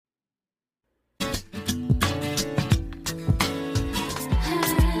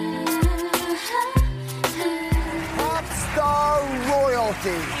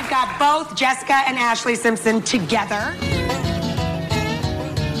Nasty. We've got both Jessica and Ashlee Simpson together.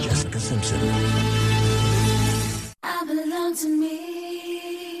 Jessica Simpson. I belong to me.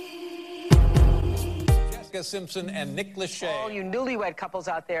 Jessica Simpson and Nick Lachey. All you newlywed couples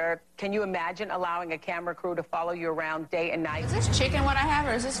out there, can you imagine allowing a camera crew to follow you around day and night? Is this chicken what I have,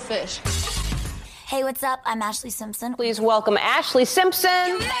 or is this fish? Hey, what's up? I'm Ashlee Simpson. Please welcome Ashlee Simpson.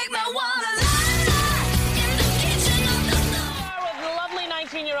 You make me wanna lie in the kitchen of the store. With the lovely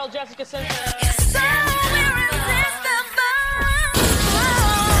 19-year-old Jessica Simpson. You're so irresistible.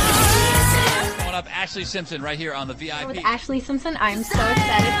 Coming up, Ashlee Simpson right here on the VIP. With Ashlee Simpson, I'm so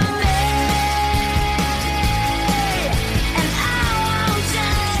excited.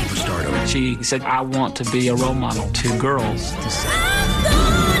 Superstardom. She said, I want to be a role model to girls.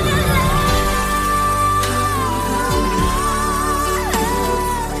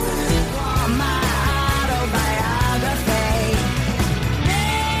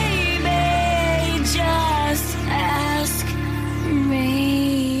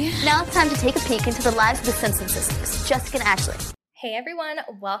 Now it's time to take a peek into the lives of the Simpson sisters, Jessica and Ashlee. Hey everyone,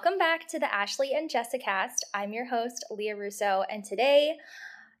 welcome back to the Ashlee and Jessica cast. I'm your host, Leah Russo, and today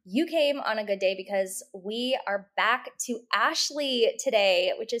you came on a good day because we are back to Ashlee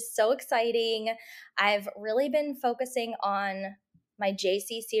today, which is so exciting. I've really been focusing on my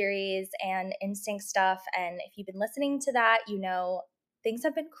JC series and Instinct stuff, and if you've been listening to that, you know things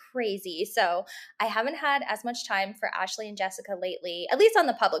have been crazy. So I haven't had as much time for Ashlee and Jessica lately, at least on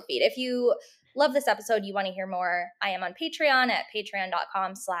the public feed. If you love this episode, you want to hear more, I am on Patreon at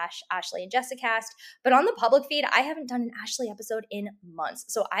patreon.com/Ashlee and JessicaCast. But on the public feed, I haven't done an Ashlee episode in months.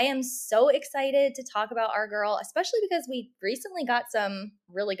 So I am so excited to talk about our girl, especially because we recently got some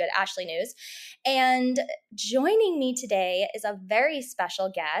really good Ashlee news. And joining me today is a very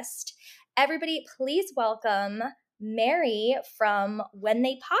special guest. Everybody, please welcome Mary from When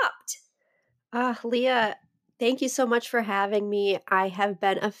They Popped. Leah, thank you so much for having me. I have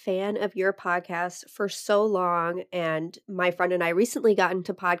been a fan of your podcast for so long, and my friend and I recently got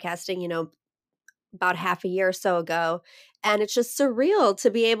into podcasting, about half a year or so ago, and it's just surreal to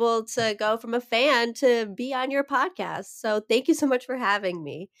be able to go from a fan to be on your podcast. So thank you so much for having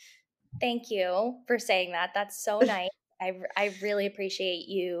me. Thank you for saying that. That's so nice. I really appreciate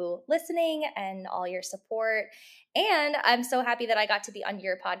you listening and all your support. And I'm so happy that I got to be on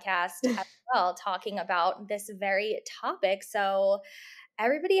your podcast as well, talking about this very topic. So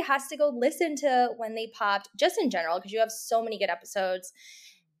everybody has to go listen to When They Popped, just in general, because you have so many good episodes.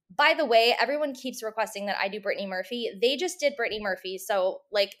 By the way, everyone keeps requesting that I do Brittany Murphy. They just did Brittany Murphy. So,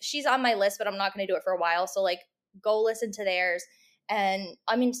 she's on my list, but I'm not going to do it for a while. So, go listen to theirs. And,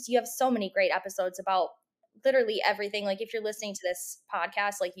 you have so many great episodes about literally everything. If you're listening to this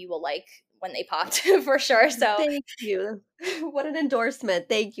podcast, you will like When They Popped for sure. So thank you. What an endorsement.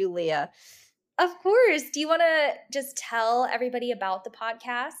 Thank you, Leah. Of course. Do you want to just tell everybody about the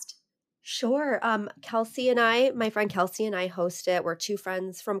podcast? Sure. My friend Kelsey and I host it. We're two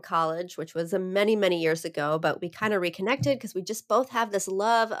friends from college, which was many, many years ago, but we kind of reconnected because we just both have this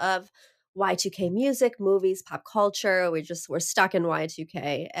love of Y2K music, movies, pop culture. We're stuck in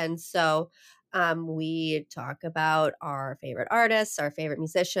Y2K. And so we talk about our favorite artists, our favorite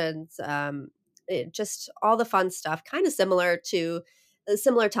musicians, just all the fun stuff, kind of similar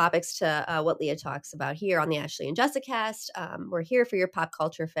topics to what Leah talks about here on the Ashlee and Jessica cast. We're here for your pop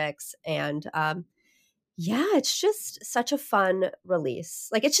culture fix. And it's just such a fun release.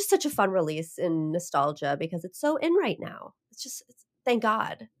 It's just such a fun release in nostalgia because it's so in right now. Thank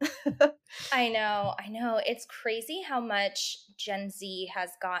God. I know. It's crazy how much Gen Z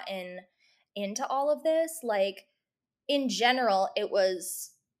has gotten into all of this. In general,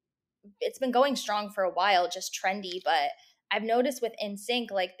 it's been going strong for a while, just trendy, but I've noticed with NSYNC,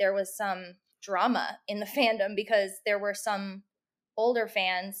 there was some drama in the fandom because there were some older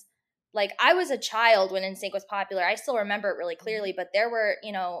fans. I was a child when NSYNC was popular. I still remember it really clearly, but there were,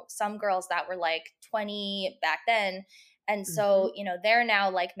 some girls that were 20 back then. And so, they're now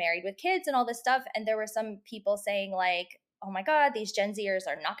married with kids and all this stuff. And there were some people saying oh my God, these Gen Zers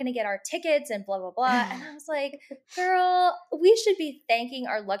are not going to get our tickets and blah, blah, blah. And I was like, girl, we should be thanking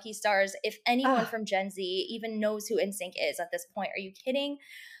our lucky stars if anyone from Gen Z even knows who NSYNC is at this point. Are you kidding?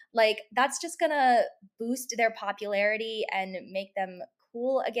 That's just going to boost their popularity and make them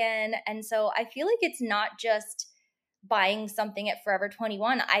cool again. And so I feel like it's not just buying something at Forever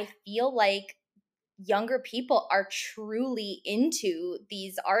 21. I feel like younger people are truly into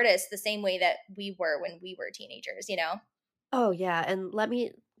these artists the same way that we were when we were teenagers, Oh, yeah. And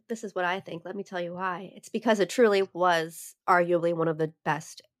this is what I think. Let me tell you why. It's because it truly was arguably one of the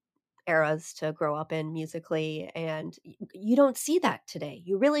best eras to grow up in musically, and you don't see that today.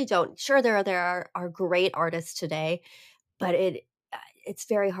 You really don't. Sure, there are great artists today, but it's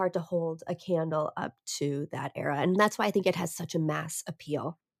very hard to hold a candle up to that era, and that's why I think it has such a mass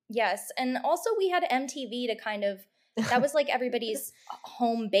appeal. Yes, and also we had MTV to kind of that was like everybody's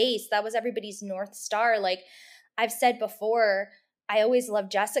home base. That was everybody's North Star. Like I've said before, I always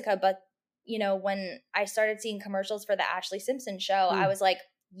loved Jessica, but when I started seeing commercials for the Ashlee Simpson show, I was like,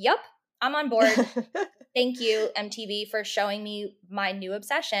 "Yup, I'm on board. Thank you, MTV, for showing me my new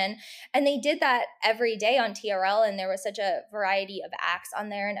obsession." And they did that every day on TRL, and there was such a variety of acts on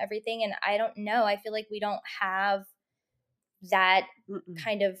there and everything. And I don't know, I feel like we don't have that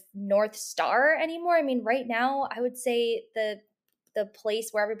kind of North Star anymore. I mean, right now, I would say the place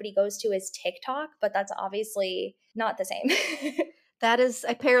where everybody goes to is TikTok, but that's obviously not the same. That is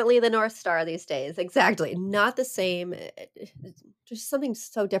apparently the North Star these days. Exactly. Not the same. There's something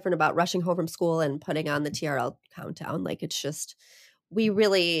so different about rushing home from school and putting on the TRL countdown. Like, it's just, we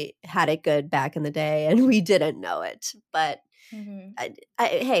really had it good back in the day and we didn't know it. But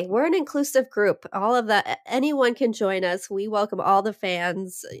hey, we're an inclusive group. All of that, anyone can join us. We welcome all the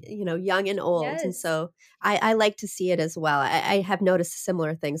fans, young and old. Yes. And so I like to see it as well. I have noticed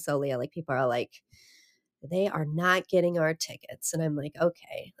similar things. So, Leah, like, people are like, they are not getting our tickets. And I'm like,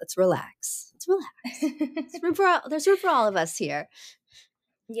 okay, let's relax. Let's relax. There's room for all of us here.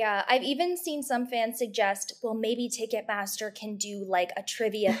 Yeah, I've even seen some fans suggest, well, maybe Ticketmaster can do like a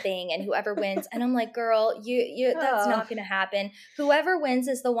trivia thing and whoever wins. And I'm like, girl, you that's not going to happen. Whoever wins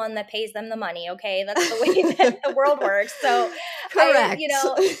is the one that pays them the money, okay? That's the way that the world works. So, correct.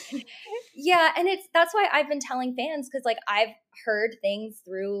 Yeah, and that's why I've been telling fans, because like I've heard things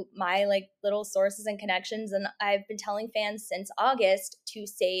through my like little sources and connections, and I've been telling fans since August to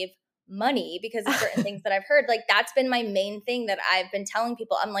save money because of certain things that I've heard. Like that's been my main thing that I've been telling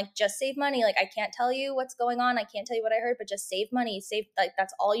people. I'm like, just save money. Like I can't tell you what's going on. I can't tell you what I heard, but just save money. Save, like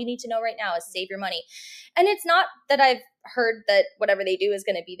that's all you need to know right now is save your money. And it's not that I've heard that whatever they do is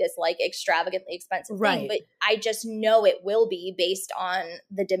going to be this like extravagantly expensive thing, but I just know it will be based on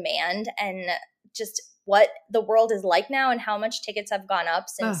the demand and just what the world is like now and how much tickets have gone up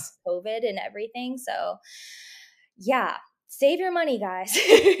since COVID and everything. So yeah, save your money, guys.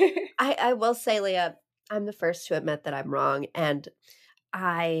 I will say, Leah, I'm the first to admit that I'm wrong. And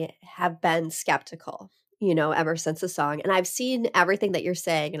I have been skeptical, ever since the song. And I've seen everything that you're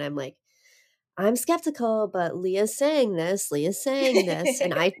saying. And I'm like, I'm skeptical, but Leah's saying this.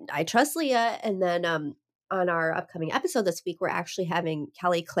 And I trust Leah. And then on our upcoming episode this week, we're actually having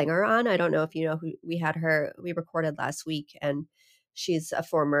Kelly Klinger on. I don't know if you know who we had her. We recorded last week, and she's a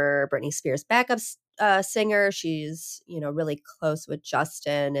former Britney Spears backup singer. She's, really close with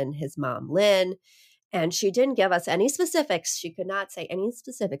Justin and his mom, Lynn. And she didn't give us any specifics. She could not say any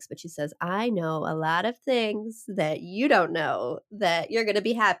specifics, but she says, I know a lot of things that you don't know that you're going to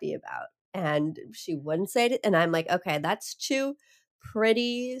be happy about. And she wouldn't say it. And I'm like, okay, that's two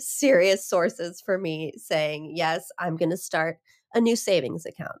pretty serious sources for me saying, yes, I'm going to start a new savings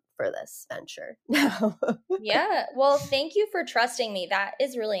account for this venture. Yeah. Well, thank you for trusting me. That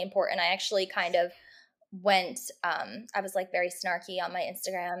is really important. I actually kind of went, I was like very snarky on my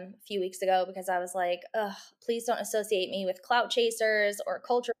Instagram a few weeks ago because I was like, ugh, please don't associate me with clout chasers or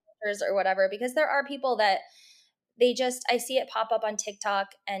culture chasers or whatever, because there are people that I see it pop up on TikTok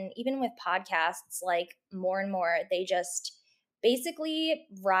and even with podcasts, like more and more, they just basically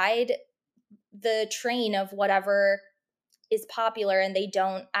ride the train of whatever is popular and they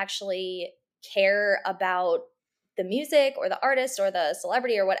don't actually care about the music or the artist or the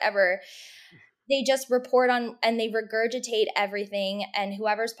celebrity or whatever. They just report on and they regurgitate everything, and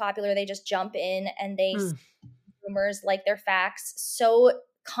whoever's popular, they just jump in and they say rumors like they're facts so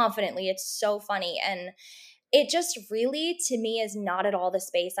confidently. It's so funny. And it just really, to me, is not at all the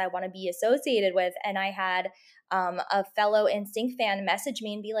space I want to be associated with. And I had a fellow NSYNC fan message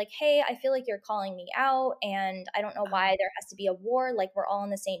me and be like, hey, I feel like you're calling me out and I don't know why there has to be a war. Like, we're all on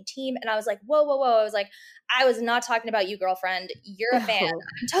the same team. And I was like, whoa, whoa, whoa. I was like, I was not talking about you, girlfriend. You're a fan.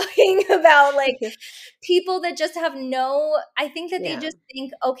 I'm talking about like people that just have I think that they just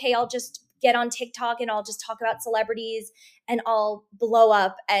think, okay, I'll just get on TikTok and I'll just talk about celebrities and I'll blow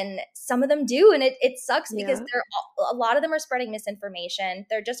up. And some of them do. And it sucks because a lot of them are spreading misinformation.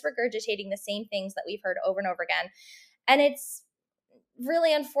 They're just regurgitating the same things that we've heard over and over again. And it's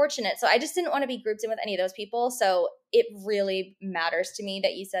really unfortunate. So I just didn't want to be grouped in with any of those people. So it really matters to me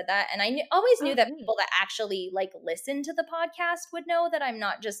that you said that. And I always knew that people that actually like listen to the podcast would know that I'm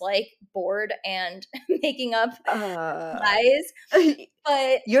not just like bored and making up lies.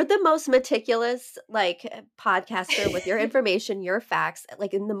 But you're the most meticulous like podcaster with your information, your facts,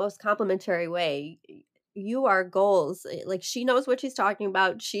 like in the most complimentary way. You are goals. Like she knows what she's talking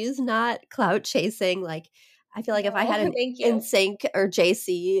about. She's not clout chasing. Like I feel like if I had an thank you. NSYNC or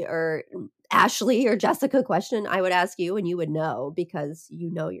JC or Ashlee or Jessica question, I would ask you and you would know because you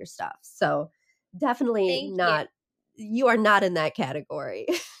know your stuff. So definitely Thank not. You are not in that category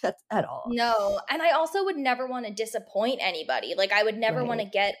that's at all. No. And I also would never want to disappoint anybody. Like I would never want to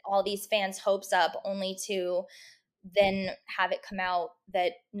get all these fans' hopes up only to then have it come out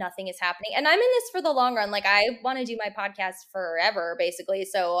that nothing is happening. And I'm in this for the long run. Like I want to do my podcast forever, basically.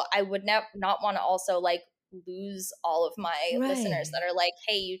 So I would not want to also like lose all of my listeners that are like,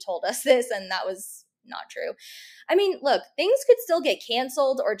 hey, you told us this and that was not true. I mean, look, things could still get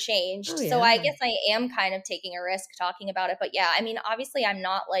canceled or changed. So I guess I am kind of taking a risk talking about it. But yeah, I mean, obviously I'm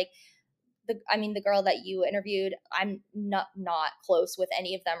not like the girl that you interviewed, I'm not close with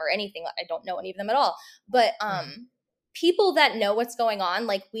any of them or anything. I don't know any of them at all. But people that know what's going on,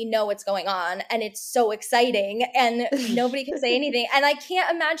 like we know what's going on and it's so exciting and nobody can say anything. And I can't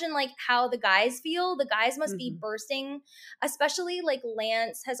imagine like how the guys feel. The guys must be bursting, especially like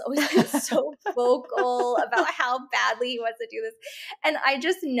Lance has always been so vocal about how badly he wants to do this. And I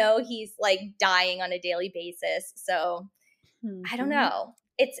just know he's like dying on a daily basis. So I don't know.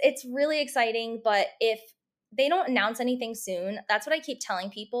 It's really exciting, but if they don't announce anything soon, that's what I keep telling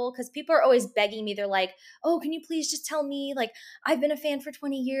people because people are always begging me. They're like, oh, can you please just tell me? Like, I've been a fan for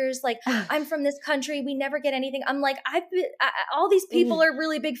 20 years. Like, I'm from this country. We never get anything. I'm like, all these people are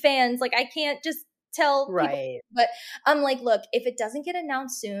really big fans. Like, I can't just tell people. But I'm like, look, if it doesn't get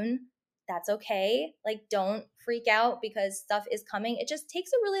announced soon, that's okay. Like, don't freak out because stuff is coming. It just takes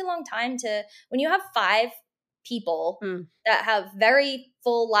a really long time when you have 5 people that have very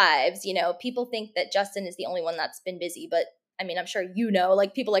full lives, you know, people think that Justin is the only one that's been busy, but I mean, I'm sure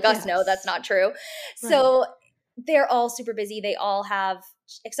like people like us know that's not true. So they're all super busy. They all have,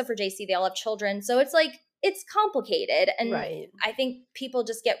 except for JC, they all have children. So it's like, it's complicated. And I think people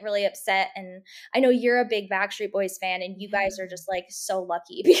just get really upset. And I know you're a big Backstreet Boys fan and you guys are just like so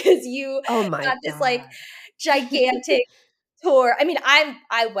lucky because you got this like gigantic tour. I mean,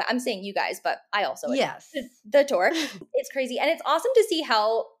 I'm saying you guys, but I also the tour. It's crazy, and it's awesome to see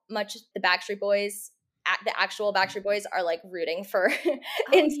how much the Backstreet Boys, the actual Backstreet Boys, are like rooting for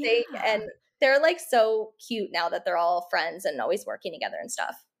NSYNC, and they're like so cute now that they're all friends and always working together and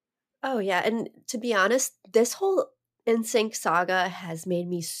stuff. Oh yeah, and to be honest, this whole NSYNC saga has made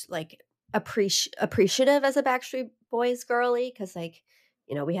me like appreciative as a Backstreet Boys girly because like.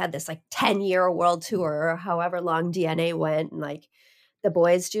 You know, we had this like 10-year world tour or however long DNA went. And like the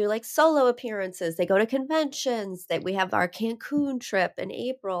boys do like solo appearances. They go to conventions. We have our Cancun trip in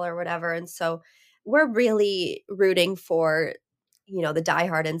April or whatever. And so we're really rooting for, you know, the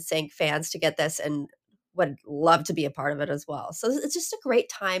diehard NSYNC fans to get this and would love to be a part of it as well. So it's just a great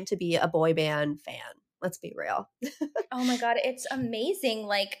time to be a boy band fan. Let's be real. Oh my God. It's amazing.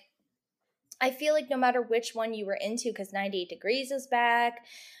 Like, I feel like no matter which one you were into, because 98 Degrees is back,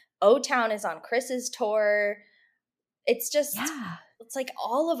 O-Town is on Chris's tour. It's just, it's like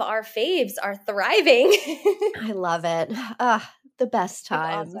all of our faves are thriving. I love it. The best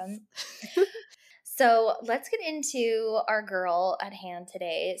times. Awesome. So let's get into our girl at hand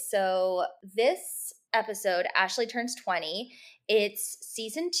today. So this episode, Ashlee turns 20. It's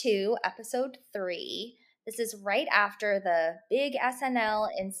season 2, episode 3. This is right after the big SNL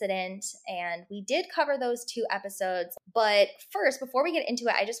incident, and we did cover those 2 episodes. But first, before we get into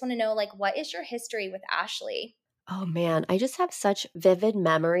it, I just want to know, like, what is your history with Ashlee? Oh man, I just have such vivid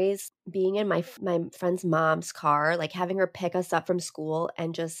memories being in my friend's mom's car, like having her pick us up from school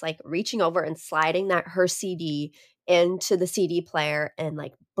and just like reaching over and sliding her CD into the CD player and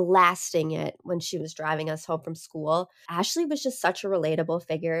like blasting it when she was driving us home from school. Ashlee was just such a relatable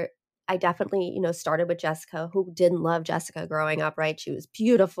figure. I definitely, started with Jessica, who didn't love Jessica growing up, right? She was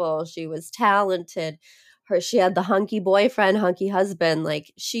beautiful. She was talented. She had the hunky boyfriend, hunky husband.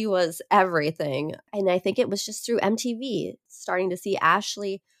 Like, she was everything. And I think it was just through MTV, starting to see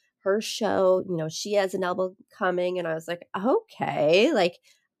Ashlee, her show, she has an album coming. And I was like, okay, like,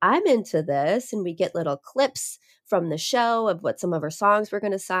 I'm into this. And we get little clips from the show of what some of her songs were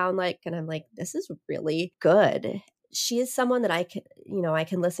going to sound like. And I'm like, this is really good. She is someone that I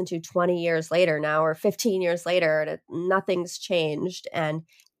can listen to 20 years later now or 15 years later, and nothing's changed. And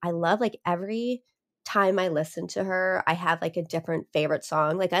I love, like, every time I listen to her, I have like a different favorite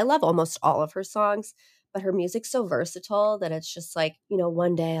song. Like, I love almost all of her songs, but her music's so versatile that it's just like,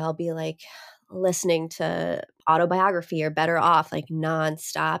 one day I'll be like listening to Autobiography or Better Off like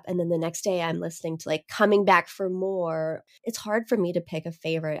nonstop. And then the next day I'm listening to like Coming Back for More. It's hard for me to pick a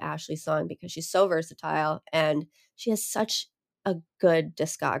favorite Ashlee song because she's so versatile and she has such a good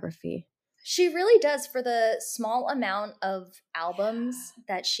discography. She really does. For the small amount of albums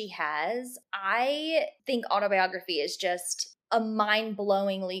that she has, I think Autobiography is just a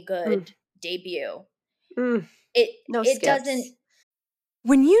mind-blowingly good debut. No It skips. doesn't.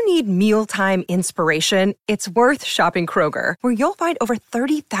 When you need mealtime inspiration, it's worth shopping Kroger, where you'll find over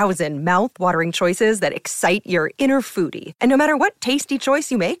 30,000 mouth-watering choices that excite your inner foodie. And no matter what tasty choice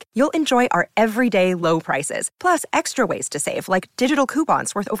you make, you'll enjoy our everyday low prices, plus extra ways to save, like digital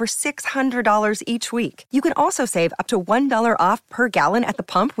coupons worth over $600 each week. You can also save up to $1 off per gallon at the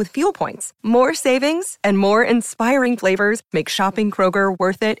pump with fuel points. More savings and more inspiring flavors make shopping Kroger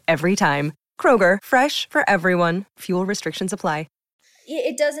worth it every time. Kroger, fresh for everyone. Fuel restrictions apply.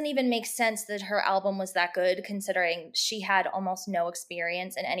 It doesn't even make sense that her album was that good, considering she had almost no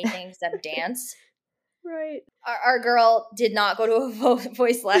experience in anything except dance. Right. Our girl did not go to a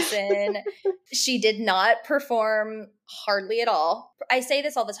voice lesson. She did not perform hardly at all. I say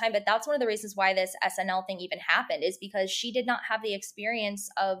this all the time, but that's one of the reasons why this SNL thing even happened, is because she did not have the experience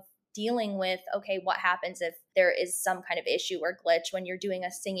of dealing with, okay, what happens if there is some kind of issue or glitch when you're doing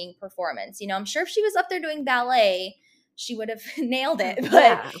a singing performance. I'm sure if she was up there doing ballet, she would have nailed it. But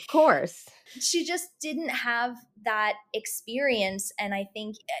yeah, of course. She just didn't have that experience. And I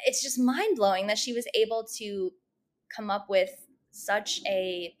think it's just mind-blowing that she was able to come up with such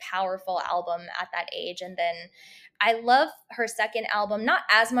a powerful album at that age. And then I love her second album, not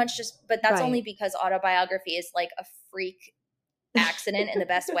as much, but that's only because Autobiography is like a freak accident in the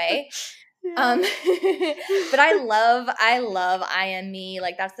best way. But I love I Am Me.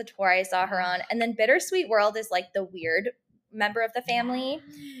 Like, that's the tour I saw her on. And then Bittersweet World is like the weird member of the family,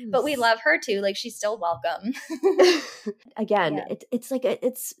 but we love her too. Like, she's still welcome. Again, it's like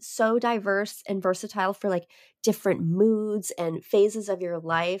it's so diverse and versatile for like different moods and phases of your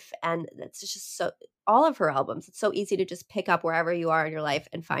life, and it's just so, all of her albums, it's so easy to just pick up wherever you are in your life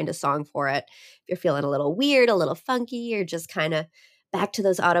and find a song for it. If you're feeling a little weird, a little funky, or just kind of back to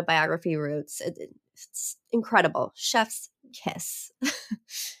those Autobiography roots, it's incredible. Chef's kiss.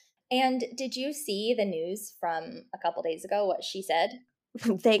 And did you see the news from a couple days ago, what she said?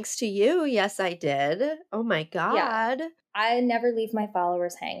 Thanks to you. Yes, I did. Oh my God. Yeah. I never leave my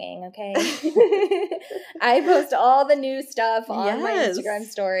followers hanging, okay? I post all the new stuff on my Instagram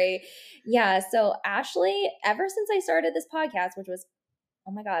story. Yeah, so Ashlee, ever since I started this podcast, which was,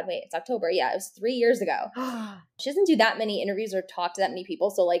 oh my God, wait, it's October. Yeah, it was 3 years ago. She doesn't do that many interviews or talk to that many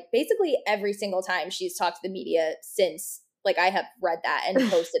people. So like basically every single time she's talked to the media since, like, I have read that and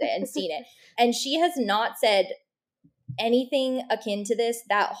posted it and seen it. And she has not said anything akin to this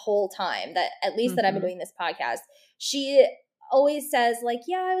that whole time, that at least that I've been doing this podcast. She always says like,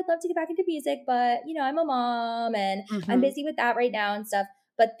 yeah, I would love to get back into music, but I'm a mom and I'm busy with that right now and stuff.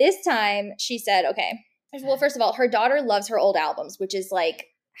 But this time she said, okay, well, first of all, her daughter loves her old albums, which is like,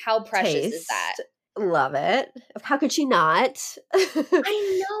 how precious is that? Love it. How could she not?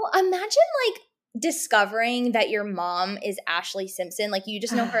 I know. Imagine like discovering that your mom is Ashlee Simpson. Like, you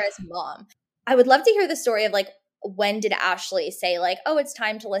just know her as mom. I would love to hear the story of like, when did Ashlee say like, oh, it's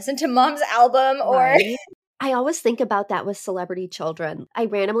time to listen to mom's album? Or right. I always think about that with celebrity children. I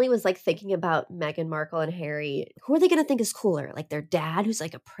randomly was like thinking about Meghan Markle and Harry. Who are they going to think is cooler? Like their dad, who's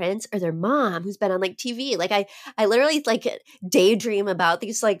like a prince, or their mom, who's been on like TV? Like I literally like daydream about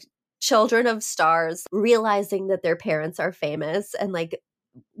these like children of stars realizing that their parents are famous and like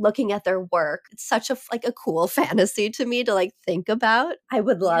looking at their work. It's such a like a cool fantasy to me to like think about. I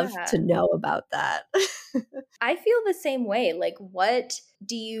would love to know about that. I feel the same way. Like, what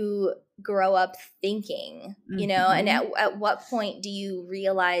do you grow up thinking, and at what point do you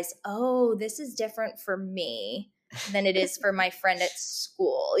realize, oh, this is different for me than it is for my friend at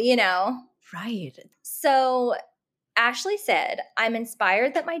school, Right. So Ashlee said, I'm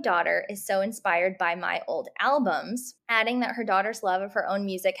inspired that my daughter is so inspired by my old albums, adding that her daughter's love of her own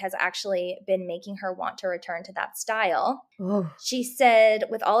music has actually been making her want to return to that style. Oh. She said,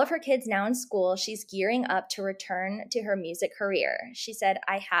 with all of her kids now in school, she's gearing up to return to her music career. She said,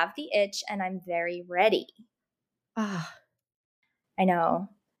 I have the itch and I'm very ready. Ah. I know.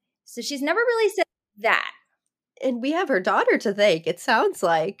 So she's never really said that. And we have her daughter to thank, it sounds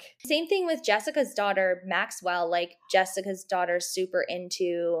like. Same thing with Jessica's daughter, Maxwell. Like, Jessica's daughter's super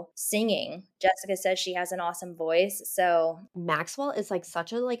into singing. Jessica says she has an awesome voice. So Maxwell is like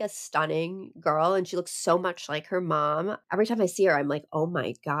such a stunning girl, and she looks so much like her mom. Every time I see her, I'm like, oh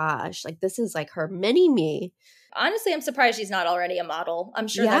my gosh, like this is like her mini me. honestly, I'm surprised she's not already a model. I'm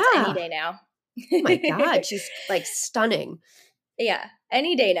sure that's any day now. Oh my God, she's like stunning. Yeah,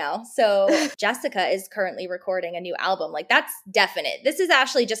 any day now. So Jessica is currently recording a new album. Like, that's definite. This is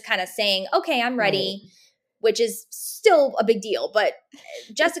Ashlee just kind of saying, okay, I'm ready, which is still a big deal. But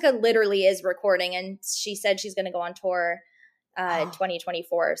Jessica literally is recording, and she said she's going to go on tour in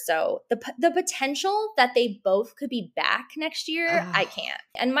 2024. So the potential that they both could be back next year, I can't.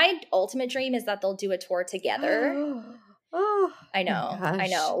 And my ultimate dream is that they'll do a tour together. Oh, I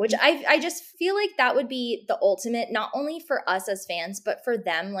know. Which I just feel like that would be the ultimate, not only for us as fans, but for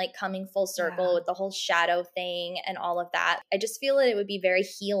them, like coming full circle with the whole shadow thing and all of that. I just feel that it would be very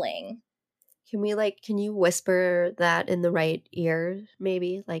healing. Can you whisper that in the right ear,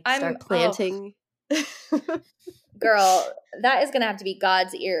 maybe? Like start planting. Girl, that is going to have to be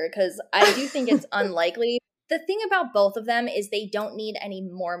God's ear, because I do think it's unlikely. The thing about both of them is they don't need any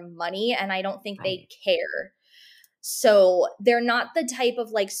more money, and I don't think they care. So they're not the type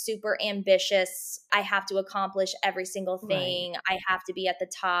of like super ambitious, I have to accomplish every single thing. I have to be at the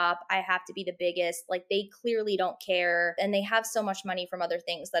top. I have to be the biggest. Like, they clearly don't care. And they have so much money from other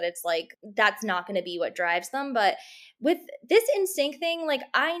things that it's like, that's not going to be what drives them. But with this NSYNC thing, like,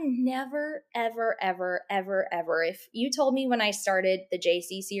 I never, ever, ever, ever, ever, if you told me when I started the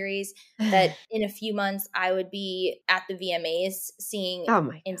JC series that in a few months I would be at the VMAs seeing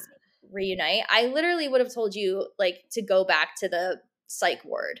NSYNC reunite, I literally would have told you like to go back to the psych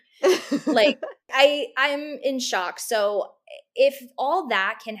ward. Like, I'm in shock. So if all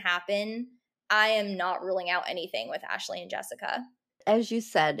that can happen, I am not ruling out anything with Ashlee and Jessica. As you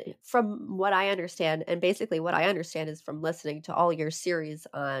said, from what I understand, and basically what I understand is from listening to all your series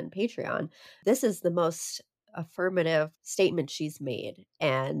on Patreon, this is the most affirmative statement she's made.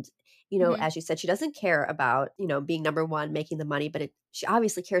 And as you said, she doesn't care about, being number one, making the money, but she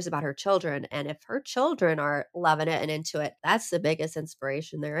obviously cares about her children. And if her children are loving it and into it, that's the biggest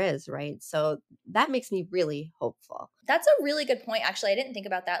inspiration there is, right? So that makes me really hopeful. That's a really good point, actually. I didn't think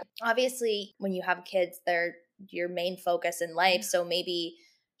about that. Obviously, when you have kids, they're your main focus in life. So maybe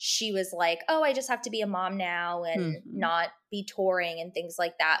she was like, oh, I just have to be a mom now and not be touring and things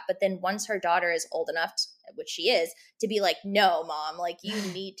like that. But then once her daughter is old enough, which she is, to be like, no, mom, like, you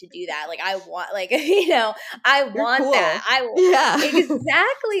need to do that. Like, I want, like, I want cool. that.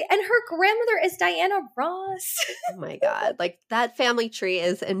 Exactly. And her grandmother is Diana Ross. Oh my God. Like, that family tree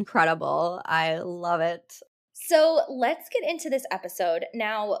is incredible. I love it. So let's get into this episode.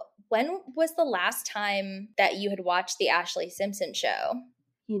 Now, when was the last time that you had watched the Ashlee Simpson show?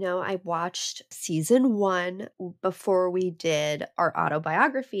 I watched season 1 before we did our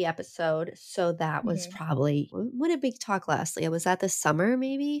autobiography episode. So that was probably, when did we talk lastly? Was that this summer,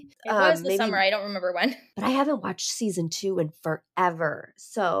 maybe? It was the summer. I don't remember when. But I haven't watched season 2 in forever.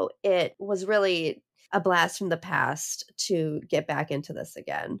 So it was really a blast from the past to get back into this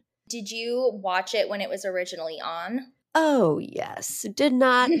again. Did you watch it when it was originally on? Oh, yes. Did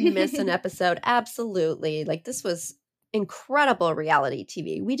not miss an episode. Absolutely. Like, this was incredible reality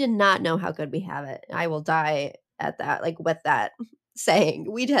TV. We did not know how good we have it. I will die at that, like, with that saying.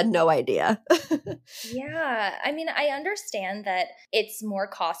 We had no idea. Yeah. I mean, I understand that it's more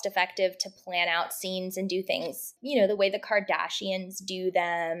cost effective to plan out scenes and do things, the way the Kardashians do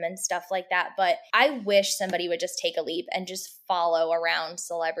them and stuff like that. But I wish somebody would just take a leap and just follow around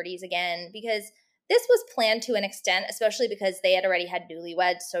celebrities again, because this was planned to an extent, especially because they had already had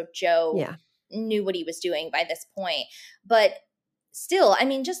newlyweds. So Joe knew what he was doing by this point. But still, I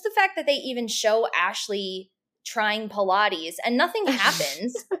mean, just the fact that they even show Ashlee trying Pilates and nothing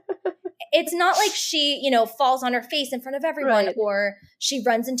happens. It's not like she, falls on her face in front of everyone, or she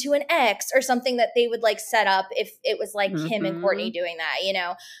runs into an ex or something that they would like set up if it was like Kim and Courtney doing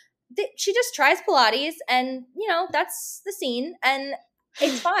that, She just tries Pilates and, that's the scene. And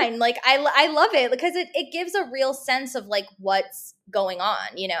it's fine. Like, I love it because it gives a real sense of like what's going on,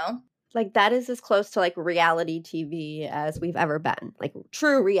 Like, that is as close to like reality TV as we've ever been, like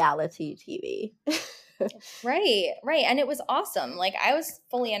true reality TV. Right. And it was awesome. Like, I was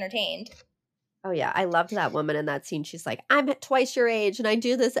fully entertained. Oh yeah, I loved that woman in that scene. She's like, I'm twice your age and I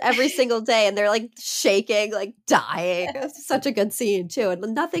do this every single day. And they're like shaking, like dying. It's such a good scene too. And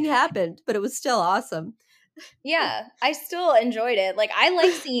nothing happened, but it was still awesome. Yeah, I still enjoyed it. Like, I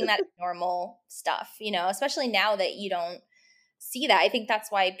like seeing that normal stuff, especially now that you don't see that. I think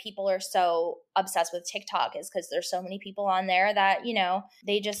that's why people are so obsessed with TikTok, is because there's so many people on there that, you know,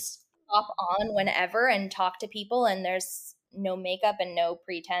 they just hop on whenever and talk to people, and there's no makeup and no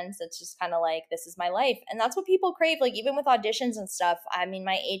pretense. It's just kind of like, this is my life. And that's what people crave. Like, even with auditions and stuff, I mean,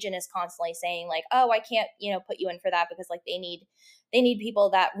 my agent is constantly saying like, oh, I can't, you know, put you in for that because like they need people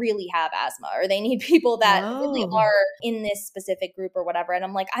that really have asthma, or they need people that really are in this specific group or whatever. And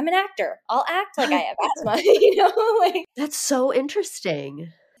I'm like, I'm an actor. I'll act like I have asthma, you know? Like, That's so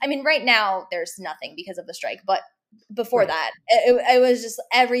interesting. I mean, right now there's nothing because of the strike, but before that, it was just,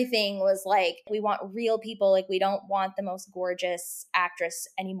 everything was like, we want real people. Like, we don't want the most gorgeous actress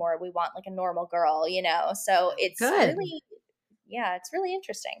anymore. We want like a normal girl, you know? So it's really, it's really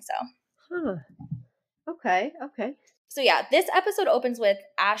interesting. So. Okay. So yeah, this episode opens with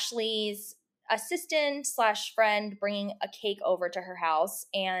Ashlee's assistant / friend bringing a cake over to her house,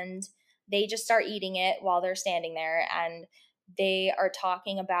 and they just start eating it while they're standing there, and they are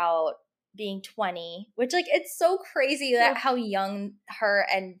talking about being 20, which like, it's so crazy that how young her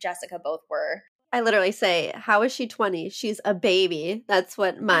and Jessica both were. I literally say, how is she 20? She's a baby. That's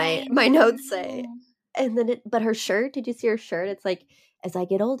what my notes say. And then but her shirt, did you see her shirt? It's like, as I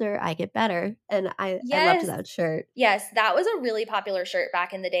get older, I get better. And I loved that shirt. Yes, that was a really popular shirt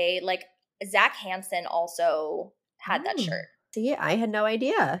back in the day. Like, Zach Hansen also had that shirt. See, I had no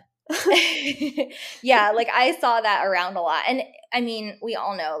idea. Yeah, like I saw that around a lot. And I mean, we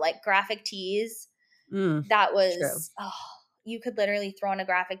all know like graphic tees, that was, you could literally throw on a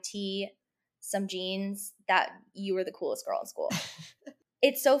graphic tee, some jeans, that you were the coolest girl in school.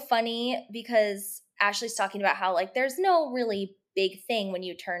 It's so funny because Ashlee's talking about how like there's no really big thing when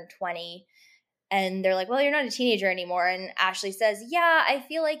you turn 20. And they're like, well, you're not a teenager anymore. And Ashlee says, yeah, I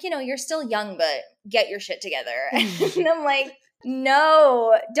feel like, you know, you're still young, but get your shit together. And I'm like,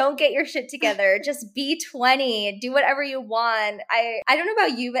 no, don't get your shit together. Just be 20. Do whatever you want. I don't know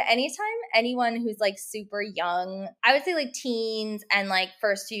about you, but anytime anyone who's like super young, I would say like teens and like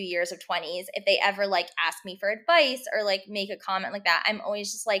first few years of 20s, if they ever like ask me for advice or like make a comment like that, I'm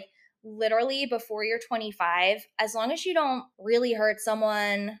always just like, literally before you're 25, as long as you don't really hurt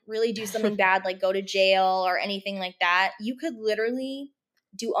someone, really do something bad, like go to jail or anything like that, you could literally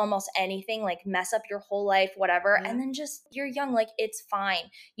do almost anything, like mess up your whole life, whatever. And then just, you're young, like it's fine.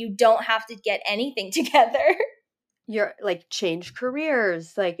 You don't have to get anything together. You're like change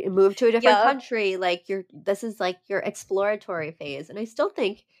careers, like move to a different country. Like this is like your exploratory phase. And I still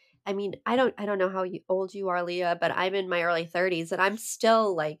think, I mean, I don't know how old you are, Leah, but I'm in my early 30s and I'm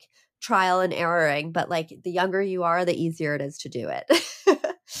still like trial and erroring, but like the younger you are, the easier it is to do it.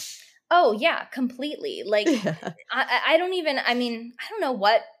 Oh yeah, completely. Like I don't even, I mean, I don't know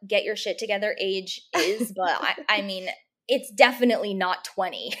what get your shit together age is, but I mean, it's definitely not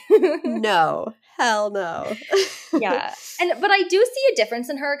 20. No, hell no. Yeah. But I do see a difference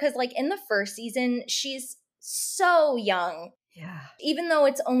in her because like in the first season, she's so young. Yeah. Even though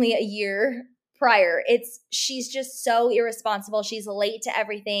it's only a year prior, she's just so irresponsible. She's late to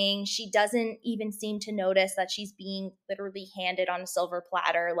everything. She doesn't even seem to notice that she's being literally handed on a silver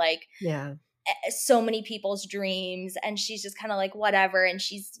platter, like so many people's dreams. And she's just kind of like, whatever. And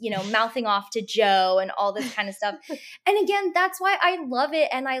she's, you know, mouthing off to Joe and all this kind of stuff. And again, that's why I love it.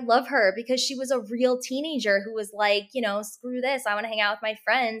 And I love her because she was a real teenager who was like, you know, screw this. I want to hang out with my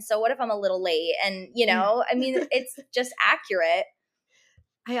friends. So what if I'm a little late? And, you know, I mean, it's just accurate.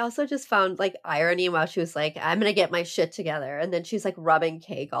 I also just found like irony while she was like, I'm going to get my shit together. And then she's like rubbing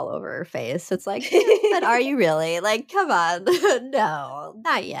cake all over her face. It's like, but are you really? Like, come on. No,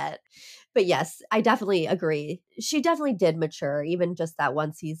 not yet. But yes, I definitely agree. She definitely did mature, even just that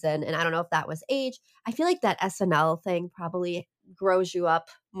one season. And I don't know if that was age. I feel like that SNL thing probably grows you up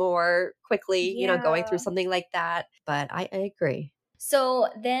more quickly, you know, going through something like that. But I agree. So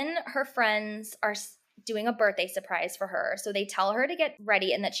then her friends are doing a birthday surprise for her. So they tell her to get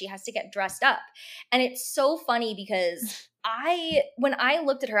ready and that she has to get dressed up. And it's so funny because when I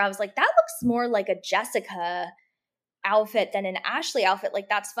looked at her, I was like, that looks more like a Jessica outfit than an Ashlee outfit. Like,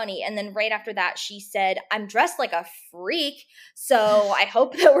 that's funny. And then right after that, she said, I'm dressed like a freak. So I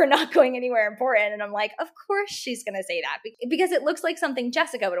hope that we're not going anywhere important. And I'm like, of course she's going to say that because it looks like something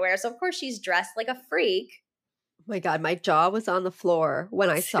Jessica would wear. So of course she's dressed like a freak. My God, my jaw was on the floor when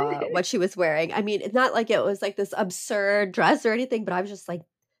I saw what she was wearing. I mean, it's not like it was like this absurd dress or anything, but I was just like,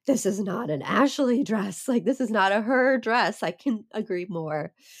 this is not an Ashlee dress. Like, this is not a her dress. I can agree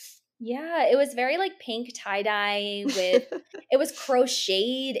more. Yeah, it was very like pink tie-dye with, it was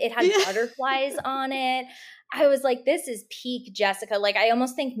crocheted. It had butterflies on it. I was like, this is peak Jessica. Like, I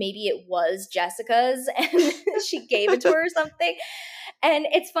almost think maybe it was Jessica's and she gave it to her or something. And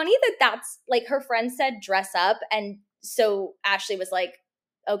it's funny that that's like her friend said dress up and so Ashlee was like,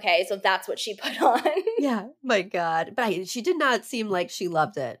 okay, so that's what she put on. Yeah, my God. But she did not seem like she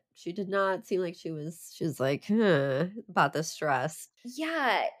loved it. She did not seem like she was like, about this dress.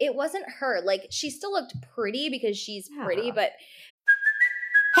 Yeah, it wasn't her. Like, she still looked pretty because she's pretty, Yeah. but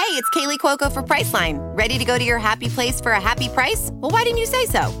Hey, it's Kaylee Cuoco for Priceline. Ready to go to your happy place for a happy price? Well, why didn't you say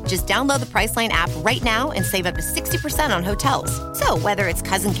so? Just download the Priceline app right now and save up to 60% on hotels. So whether it's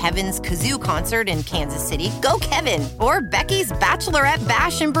Cousin Kevin's Kazoo Concert in Kansas City, go Kevin, or Becky's Bachelorette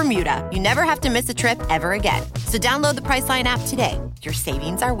Bash in Bermuda, you never have to miss a trip ever again. So download the Priceline app today. Your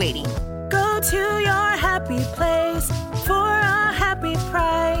savings are waiting. Go to your happy place for a happy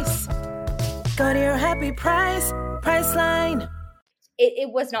price. Go to your happy price, Priceline.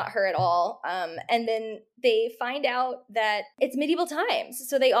 it was not her at all. And then they find out that it's medieval times.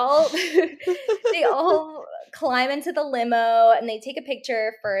 So they all they all climb into the limo and they take a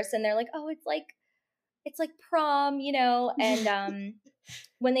picture first and they're like, oh, it's like prom, you know? And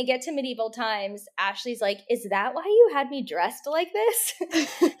when they get to medieval times, Ashlee's like, is that why you had me dressed like this?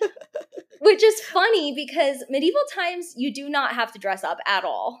 Which is funny because medieval times, you do not have to dress up at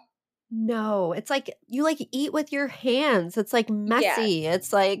all. No, it's like you like eat with your hands. It's like messy.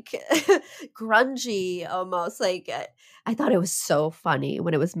 It's like grungy almost. Like I thought it was so funny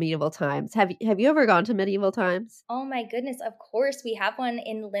when it was medieval times. Have you ever gone to medieval times? Oh my goodness, of course. We have one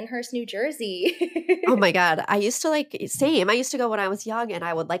in Lyndhurst, New Jersey. Oh my God. I used to I used to go when I was young and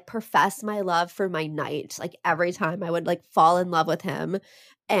I would like profess my love for my knight. Like every time I would like fall in love with him.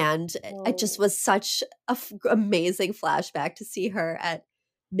 And it just was such a amazing flashback to see her at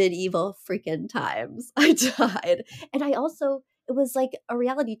medieval freaking times. I died. And I also, it was like a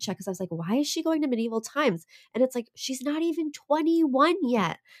reality check because I was like, why is she going to medieval times? And it's like, she's not even 21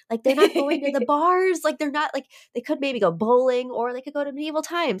 yet. Like they're not going to the bars. Like they're not like, they could maybe go bowling or they could go to medieval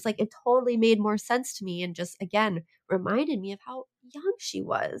times. Like it totally made more sense to me and just, again, reminded me of how young she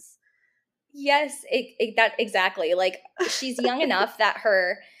was. Yes, that exactly. Like she's young enough that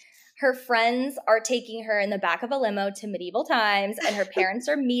her friends are taking her in the back of a limo to medieval times and her parents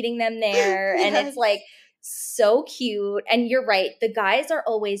are meeting them there. Yes. And it's like so cute. And you're right. The guys are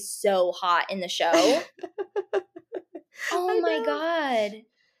always so hot in the show. Oh my God.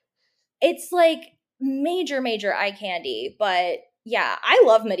 It's like major eye candy. But yeah, I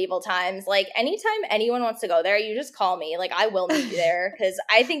love medieval times. Like anytime anyone wants to go there, you just call me. Like I will meet you there because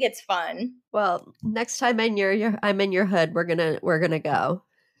I think it's fun. Well, next time I'm in your hood, we're gonna go.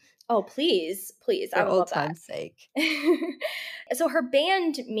 Oh, please. For old time's sake. So her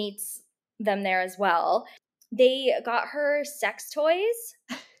band meets them there as well. They got her sex toys,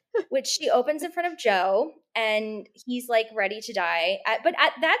 which she opens in front of Joe, and he's like ready to die.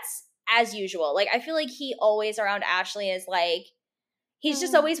 That's as usual. Like I feel like he always around Ashlee is like, he's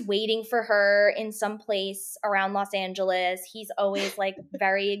just always waiting for her in some place around Los Angeles. He's always like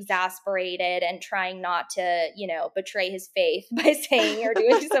very exasperated and trying not to, you know, betray his faith by saying or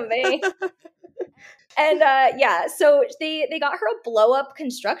doing something. And yeah, so they got her a blow up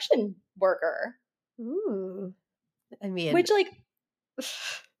construction worker. Ooh. I mean, which like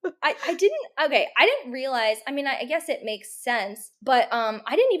I didn't realize, I mean, I guess it makes sense, but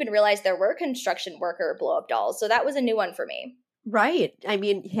I didn't even realize there were construction worker blow up dolls. So that was a new one for me. right. I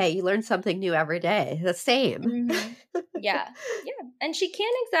mean, hey, you learn something new every day. The same. Mm-hmm. Yeah. And she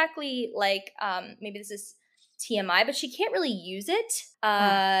can't exactly like, maybe this is TMI, but she can't really use it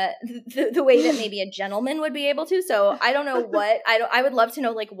the way that maybe a gentleman would be able to. So I don't know I would love to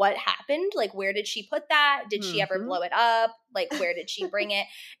know like what happened. Like where did she put that? Did she ever blow it up? Like where did she bring it?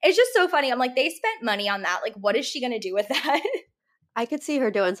 It's just so funny. I'm like, they spent money on that. Like what is she going to do with that? I could see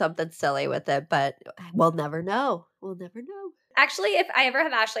her doing something silly with it, but we'll never know. We'll never know. Actually, if I ever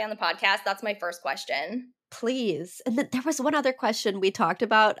have Ashlee on the podcast, that's my first question. Please. And then there was one other question we talked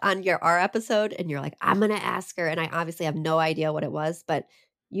about on our episode, and you're like, I'm going to ask her. And I obviously have no idea what it was, but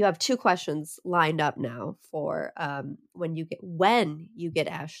you have two questions lined up now for when you get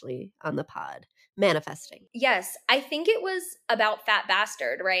Ashlee on the pod. Manifesting. Yes, I think it was about Fat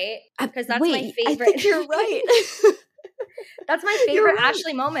Bastard, right? Because that's my favorite. I think you're right. That's my favorite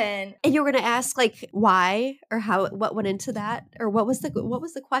Ashlee moment. And you were going to ask like why or how, what went into that, or what was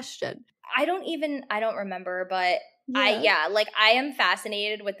the question? I don't remember, but yeah. I am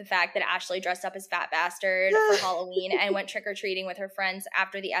fascinated with the fact that Ashlee dressed up as Fat Bastard for Halloween and went trick-or-treating with her friends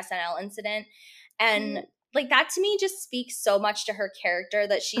after the SNL incident. And like that to me just speaks so much to her character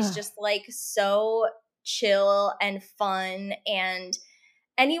that she's just like so chill and fun, and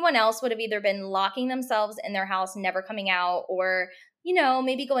anyone else would have either been locking themselves in their house, never coming out, or you know,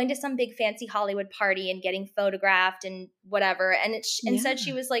 maybe going to some big fancy Hollywood party and getting photographed and whatever. And instead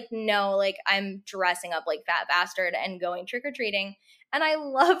she was like, no, like I'm dressing up like Fat Bastard and going trick-or-treating. And I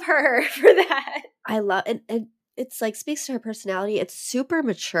love her for that. I love and it's like speaks to her personality. It's super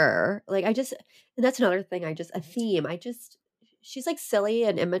mature. Like and that's another thing. She's like silly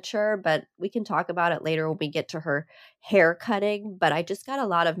and immature, but we can talk about it later when we get to her hair cutting. But I just got a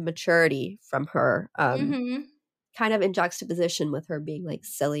lot of maturity from her. Kind of in juxtaposition with her being like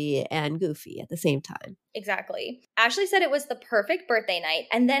silly and goofy at the same time. Exactly. Ashlee said it was the perfect birthday night,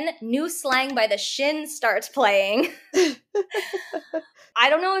 and then New Slang by the Shins starts playing. I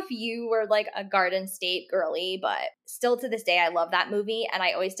don't know if you were like a Garden State girly, but still to this day, I love that movie, and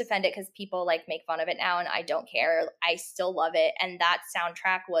I always defend it because people like make fun of it now, and I don't care. I still love it, and that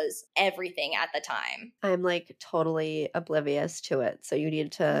soundtrack was everything at the time. I'm like totally oblivious to it, so you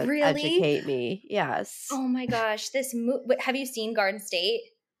need to educate me. Yes. Oh my gosh, have you seen Garden State?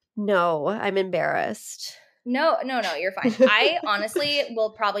 No, I'm embarrassed. No, you're fine. I honestly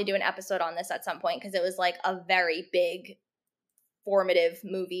will probably do an episode on this at some point because it was like a very big formative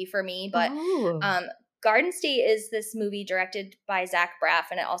movie for me. But Garden State is this movie directed by Zach Braff,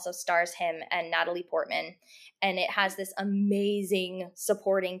 and it also stars him and Natalie Portman. And it has this amazing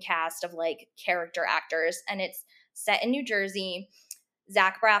supporting cast of like character actors, and it's set in New Jersey.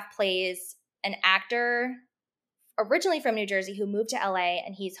 Zach Braff plays an actor originally from New Jersey who moved to LA,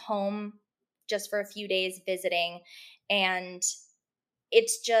 and he's home just for a few days visiting. And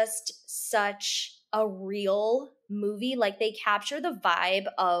it's just such a real movie. Like they capture the vibe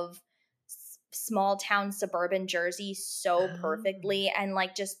of small town suburban Jersey so perfectly, and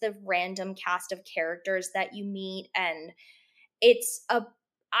like just the random cast of characters that you meet. And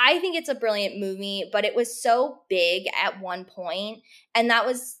I think it's a brilliant movie, but it was so big at one point. And that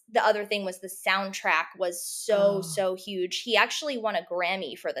was the other thing, was the soundtrack was so huge. He actually won a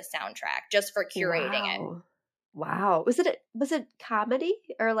Grammy for the soundtrack just for curating it. Wow. Was it comedy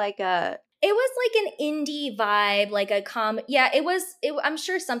or like a... It was like an indie vibe, like a Yeah, I'm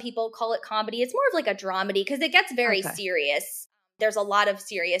sure some people call it comedy. It's more of like a dramedy because it gets very serious. There's a lot of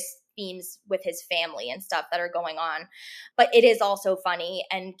serious themes with his family and stuff that are going on, but it is also funny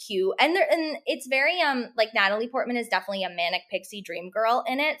and cute. And it's very like Natalie Portman is definitely a manic pixie dream girl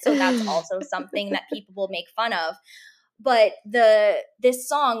in it, so that's also something that people will make fun of. But this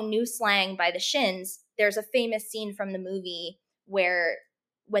song New Slang by the Shins, there's a famous scene from the movie where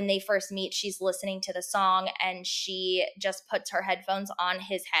when they first meet, she's listening to the song and she just puts her headphones on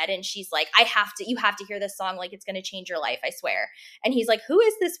his head and she's like, you have to hear this song. Like, it's going to change your life, I swear. And he's like, who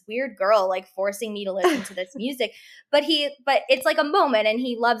is this weird girl like forcing me to listen to this music? But it's like a moment and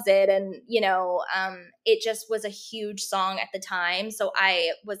he loves it. And, you know, it just was a huge song at the time. So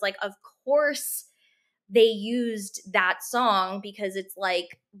I was like, of course they used that song because it's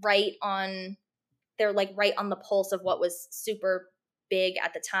like they're like right on the pulse of what was super big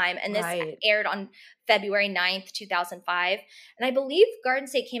at the time. And this aired on February 9th, 2005. And I believe Garden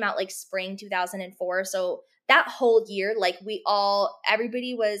State came out like spring 2004. So that whole year, like that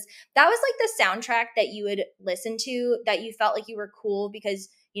was like the soundtrack that you would listen to that you felt like you were cool because,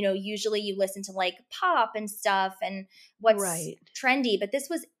 you know, usually you listen to like pop and stuff and what's trendy, but this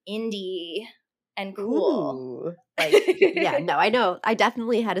was indie and cool. Ooh. Like, yeah, no, I know. I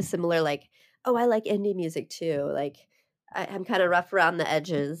definitely had a similar like, oh, I like indie music too. Like, I'm kind of rough around the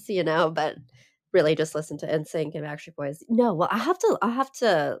edges, you know, but really just listen to NSYNC and Backstreet Boys. No, well, I'll have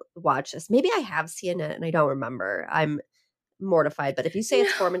to watch this. Maybe I have seen it and I don't remember. I'm mortified, but if you say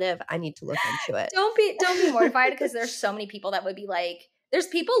it's formative, I need to look into it. Don't be mortified because there's so many people that would be like, there's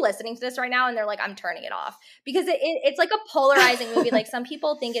people listening to this right now and they're like, I'm turning it off because it's like a polarizing movie. Like some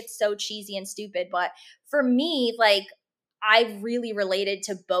people think it's so cheesy and stupid, but for me, like, I really related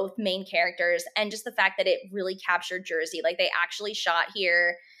to both main characters and just the fact that it really captured Jersey. Like they actually shot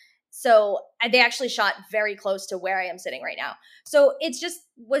here. So they actually shot very close to where I am sitting right now. So it just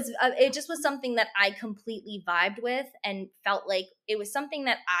was something that I completely vibed with and felt like it was something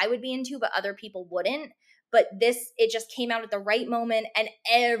that I would be into, but other people wouldn't. But it just came out at the right moment and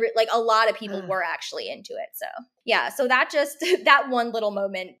a lot of people were actually into it. So yeah, so that one little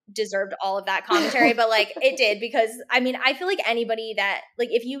moment deserved all of that commentary, but like it did because I mean, I feel like anybody that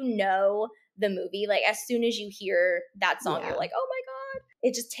like, if you know the movie, like as soon as you hear that song, you're like, oh my God,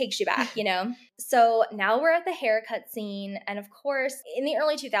 it just takes you back, you know? So now we're at the haircut scene. And of course, in the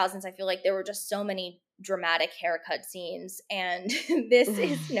early 2000s, I feel like there were just so many dramatic haircut scenes, and this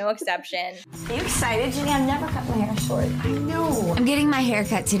is no exception. Are you excited, Jenny? I've never cut my hair short. I know. I'm getting my hair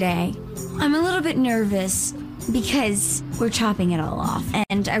cut today. I'm a little bit nervous. because we're chopping it all off.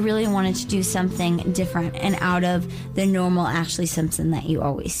 And I really wanted to do something different and out of the normal Ashlee Simpson that you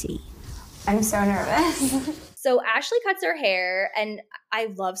always see. I'm so nervous. So Ashlee cuts her hair, and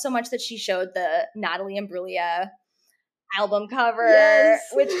I love so much that she showed the Natalie Imbruglia album cover,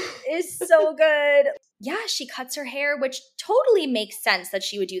 which is so good. Yeah, she cuts her hair, which totally makes sense that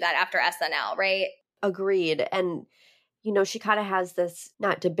she would do that after SNL, right? Agreed. And, you know, she kind of has this,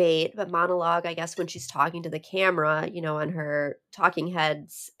 not debate, but monologue, I guess, when she's talking to the camera, you know, on her talking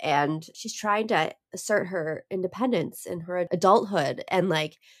heads. And she's trying to assert her independence in her adulthood and,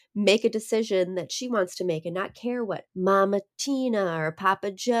 like, make a decision that she wants to make and not care what Mama Tina or Papa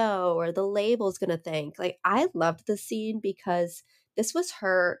Joe or the label's going to think. Like, I loved the scene because this was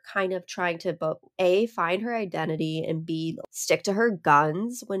her kind of trying to both A, find her identity, and B, stick to her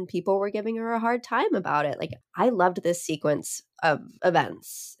guns when people were giving her a hard time about it. Like, I loved this sequence of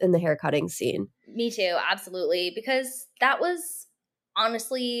events in the haircutting scene. Me too, absolutely. Because that was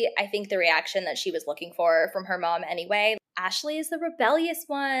honestly, I think, the reaction that she was looking for from her mom anyway. Ashlee is the rebellious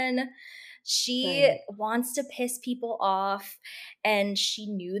one. She wants to piss people off, and she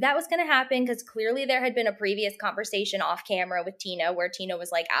knew that was going to happen because clearly there had been a previous conversation off camera with Tina where Tina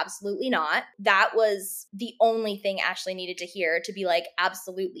was like, absolutely not. That was the only thing Ashlee needed to hear to be like,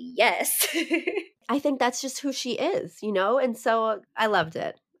 absolutely yes. I think that's just who she is, you know? And so I loved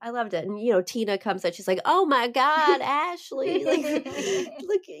it. I loved it. And, you know, Tina comes out. She's like, oh, my God, Ashlee, like,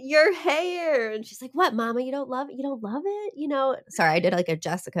 look at your hair. And she's like, what, Mama? You don't love it? You don't love it? You know, sorry, I did like a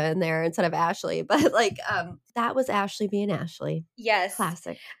Jessica in there instead of Ashlee. But like that was Ashlee being Ashlee. Yes.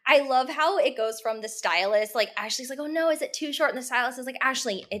 Classic. I love how it goes from the stylist, like Ashlee's like, oh, no, is it too short? And the stylist is like,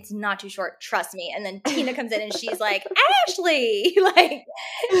 Ashlee, it's not too short. Trust me. And then Tina comes in and she's like, Ashlee, like,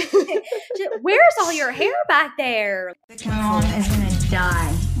 where's all your hair back there? My mom is going to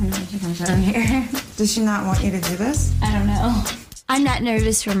die. Here. Does she not want you to do this? I don't know. I'm not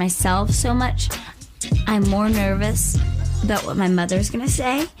nervous for myself so much. I'm more nervous about what my mother's gonna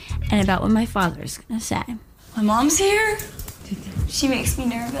say and about what my father's gonna say. My mom's here? She makes me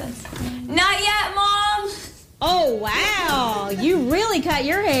nervous. Not yet, Mom! Oh, wow. You really cut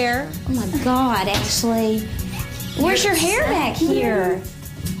your hair. Oh my God, Ashlee. Where's your hair back here?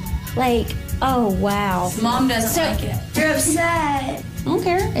 Like, oh, wow. Mom doesn't like it. You're upset. I don't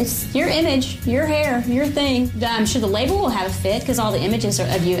care. It's your image, your hair, your thing. I'm sure the label will have a fit because all the images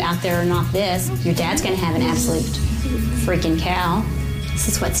of you out there are not this. Your dad's going to have an absolute freaking cow. This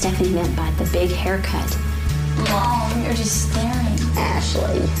is what Stephanie meant by the big haircut. Mom, you're just staring.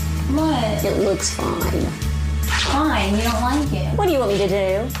 Ashlee. What? It looks fine. Fine, you don't like it. What do you want me to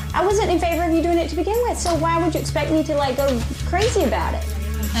do? I wasn't in favor of you doing it to begin with, so why would you expect me to, like, go crazy about it?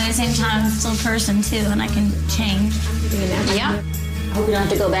 At the same time, I'm still a person, too, and I can change. Yeah. I hope you don't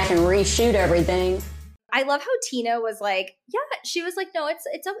have to go back and reshoot everything. I love how Tina was like, yeah, she was like, no,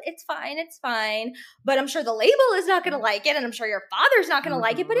 it's fine. But I'm sure the label is not going to like it, and I'm sure your father's not going to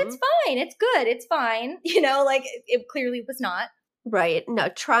like it, but it's fine. It's good. It's fine. You know, like it clearly was not. Right. No,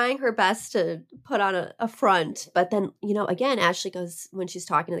 trying her best to put on a front. But then, you know, again, Ashlee goes, when she's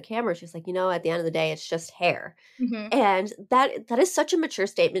talking to the camera, she's like, you know, at the end of the day, it's just hair. Mm-hmm. And that is such a mature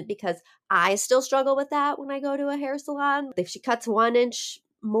statement because I still struggle with that when I go to a hair salon. If she cuts 1 inch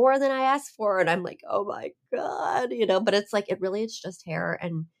more than I asked for, and I'm like, oh my God, you know, but it's like, it really is just hair.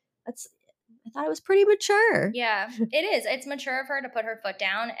 And I thought it was pretty mature. Yeah, it is. It's mature of her to put her foot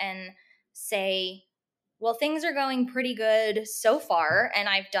down and say, well, things are going pretty good so far, and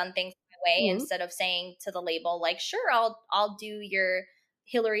I've done things my way, instead of saying to the label, like, sure, I'll do your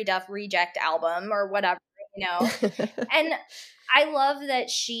Hillary Duff reject album or whatever, you know. And I love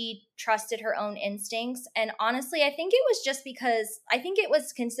that she trusted her own instincts. And honestly, I think it was just because I think it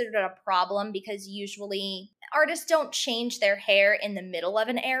was considered a problem because usually artists don't change their hair in the middle of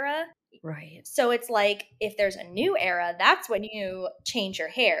an era. Right. So it's like if there's a new era, that's when you change your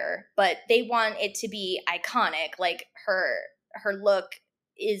hair. But they want it to be iconic. Like her look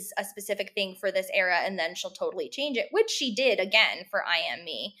is a specific thing for this era, and then she'll totally change it, which she did again for I Am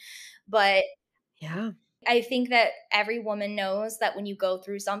Me. But yeah, I think that every woman knows that when you go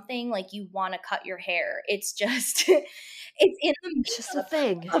through something, like you want to cut your hair. It's just it's in the just a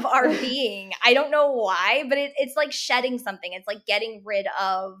thing of our being. I don't know why, but it's like shedding something. It's like getting rid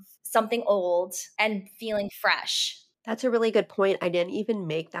of something old and feeling fresh. That's a really good point. I didn't even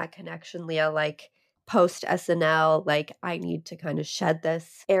make that connection, Leah. Like post SNL, like I need to kind of shed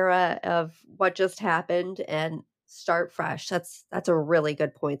this era of what just happened and start fresh. That's a really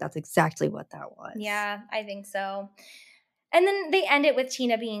good point. That's exactly what that was. Yeah, I think so. And then they end it with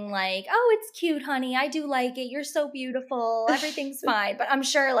Tina being like, oh, it's cute, honey. I do like it. You're so beautiful. Everything's fine. But I'm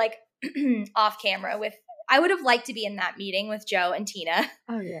sure like off camera with I would have liked to be in that meeting with Joe and Tina.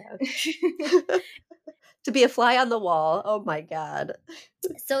 Oh, yeah. To be a fly on the wall. Oh, my God.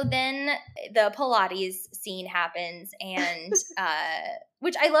 So then the Pilates scene happens, and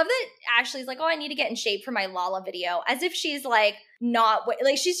which I love that Ashley's like, oh, I need to get in shape for my Lala video, as if she's like not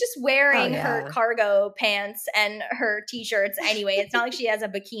like she's just wearing her cargo pants and her t-shirts anyway. It's not like she has a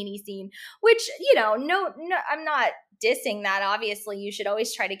bikini scene, which, you know, no, I'm not dissing that. Obviously, you should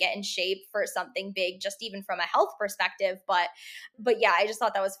always try to get in shape for something big, just even from a health perspective. But yeah, I just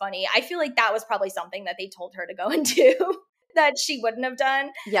thought that was funny. I feel like that was probably something that they told her to go and do that she wouldn't have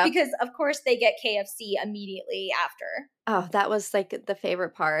done. Yeah. Because of course they get KFC immediately after. Oh, that was like the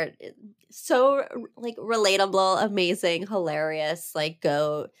favorite part. So like relatable, amazing, hilarious. Like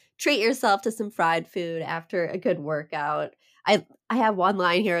go treat yourself to some fried food after a good workout. I have one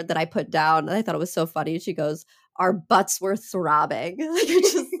line here that I put down and I thought it was so funny. She goes, our butts were throbbing. Like I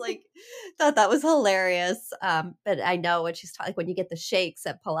just like thought that was hilarious. But I know what she's talking, like when you get the shakes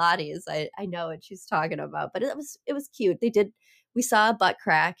at Pilates, I know what she's talking about. But it was cute. We saw a butt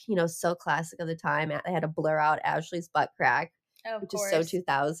crack, you know, so classic of the time. They had to blur out Ashlee's butt crack, which is so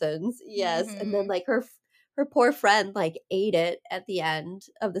 2000s. Yes. Mm-hmm. And then like her poor friend like ate it at the end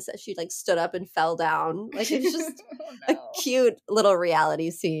of the set. She like stood up and fell down. Like it's just a cute little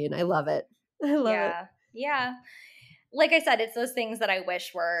reality scene. I love it. I love it. Yeah. Like I said, it's those things that I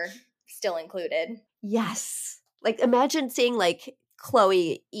wish were still included. Yes. Like imagine seeing like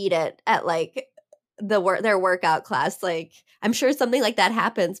Chloe eat it at like their workout class. Like I'm sure something like that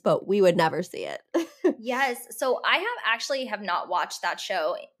happens, but we would never see it. Yes. So I have not watched that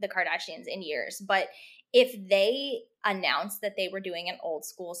show, The Kardashians, in years, but if they announced that they were doing an old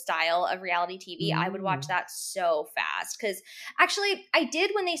school style of reality TV, I would watch that so fast. Because actually, I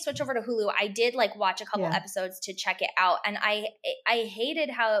did when they switched over to Hulu. I did like watch a couple episodes to check it out, and I hated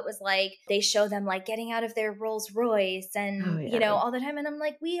how it was like they show them like getting out of their Rolls Royce and you know all the time, and I'm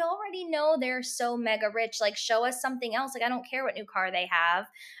like, we already know they're so mega rich. Like, show us something else. Like, I don't care what new car they have.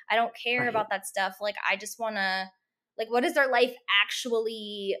 I don't care about that stuff. Like, I just want to like, what is their life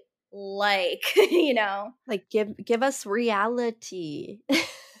actually like, you know, like give us reality.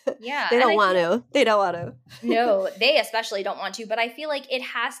 Yeah. They don't want to. No, they especially don't want to, but I feel like it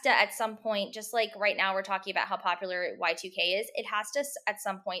has to at some point, just like right now we're talking about how popular Y2K is, it has to at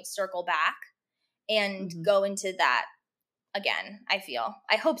some point circle back and go into that again. I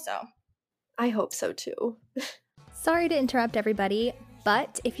hope so. I hope so too. Sorry to interrupt everybody,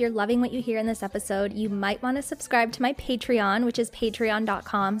 but if you're loving what you hear in this episode, you might want to subscribe to my Patreon, which is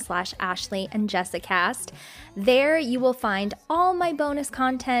patreon.com/AshleeandJessicast. There you will find all my bonus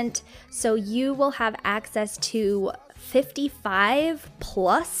content, so you will have access to 55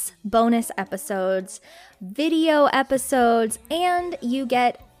 plus bonus episodes, video episodes, and you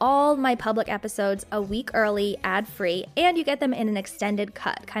get all my public episodes a week early, ad-free, and you get them in an extended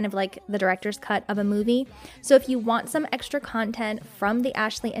cut, kind of like the director's cut of a movie. So if you want some extra content from the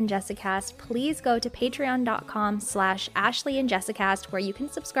Ashlee and Jessicast, please go to patreon.com/AshleeandJessicast, where you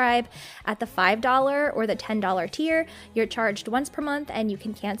can subscribe at the $5 or the $10 tier. You're charged once per month, and you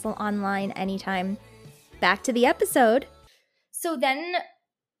can cancel online anytime. Back to the episode. So then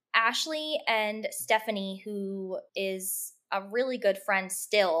Ashlee and Stephanie, who is a really good friend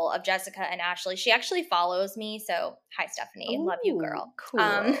still of Jessica and Ashlee. She actually follows me. So hi, Stephanie. Love you, girl. Cool.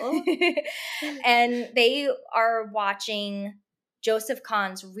 And they are watching Joseph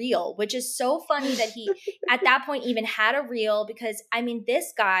Kahn's reel, which is so funny that he at that point even had a reel, because I mean,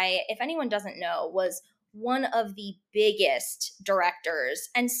 this guy, if anyone doesn't know, was one of the biggest directors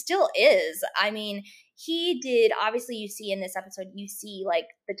and still is. I mean, he did, obviously you see in this episode, you see like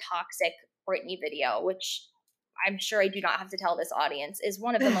the Toxic Britney video, which I'm sure I do not have to tell this audience is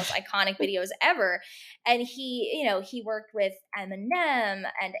one of the most iconic videos ever. And he, you know, he worked with Eminem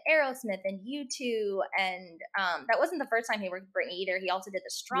and Aerosmith and U2. And that wasn't the first time he worked with Britney either. He also did the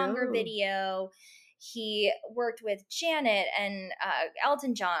Stronger video. He worked with Janet and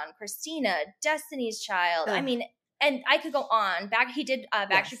Elton John, Christina, Destiny's Child. I mean, and I could go on. He did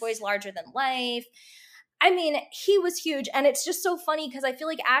Backstreet Boys Larger Than Life. I mean, he was huge, and it's just so funny because I feel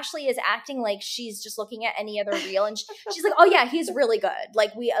like Ashlee is acting like she's just looking at any other reel, and she's like, "Oh yeah, he's really good.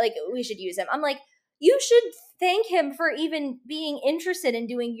 Like we should use him." I'm like, you should thank him for even being interested in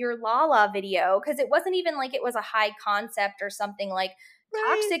doing your Lala video, because it wasn't even like it was a high concept or something. Like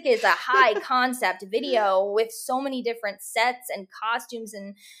Toxic is a high concept video with so many different sets and costumes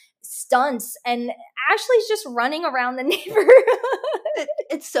and stunts, and Ashlee's just running around the neighborhood.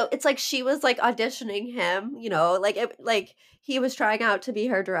 It's like she was like auditioning him, like he was trying out to be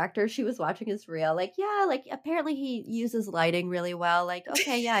her director. She was watching his reel, like, yeah, like apparently he uses lighting really well. Like,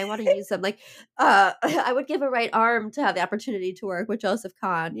 okay, yeah, I want to use them. Like, I would give a right arm to have the opportunity to work with Joseph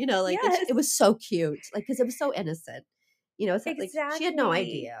Kahn. Like Yes. it was so cute, like because it was so innocent. It's like she had no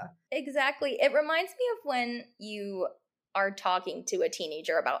Exactly. idea. Exactly. It reminds me of when you are talking to a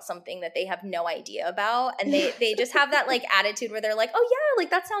teenager about something that they have no idea about, and they just have that like attitude where they're like, oh yeah, like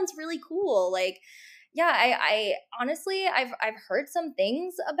that sounds really cool. Like, yeah, I honestly I've heard some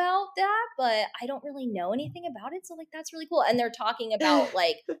things about that, but I don't really know anything about it. So like that's really cool. And they're talking about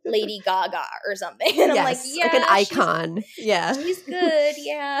like Lady Gaga or something. And I'm like, yeah, like an icon. She's good.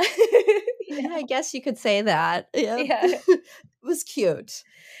 Yeah. Yeah, I guess you could say that. Yeah. Yeah. It was cute.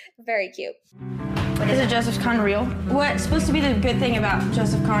 Very cute. Isn't Joseph Kahn real? What's supposed to be the good thing about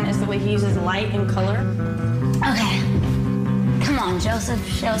Joseph Kahn is the way he uses light and color. Okay. Come on, Joseph,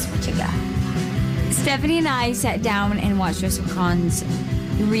 show us what you got. Stephanie and I sat down and watched Joseph Kahn's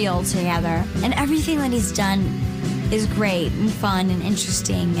reel together, and everything that he's done is great and fun and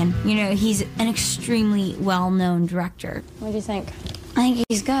interesting, and, he's an extremely well-known director. What do you think? I think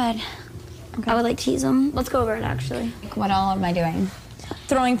he's good. Okay. I would like to tease him. Let's go over it, actually. What all am I doing?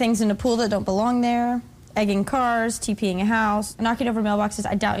 Throwing things into pool that don't belong there, egging cars, TPing a house, knocking over mailboxes.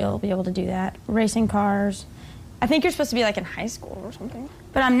 I doubt you'll be able to do that. Racing cars. I think you're supposed to be like in high school or something.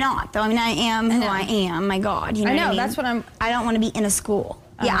 But I'm not, though. I mean, I am who I am. My God, you know I know, what I mean? that's what I don't want to be in a school.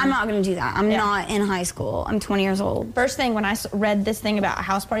 Yeah, I'm not going to do that. I'm not in high school. I'm 20 years old. First thing when I read this thing about a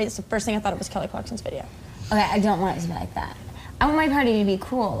house party, it's the first thing I thought it was Kelly Clarkson's video. Okay, I don't want it to be like that. I want my party to be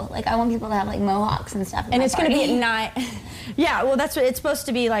cool. Like, I want people to have, like, mohawks and stuff. And it's going to be at night. Yeah, well, that's what it's supposed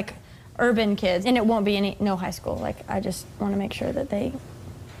to be, like, urban kids. And it won't be no high school. Like, I just want to make sure that they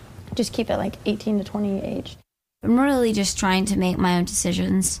just keep it, like, 18 to 20 age. I'm really just trying to make my own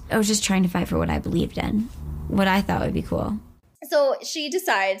decisions. I was just trying to fight for what I believed in, what I thought would be cool. So she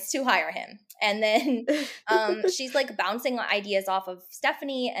decides to hire him. And then she's like bouncing ideas off of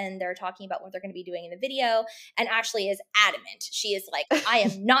Stephanie, and they're talking about what they're going to be doing in the video. And Ashlee is adamant. She is like, I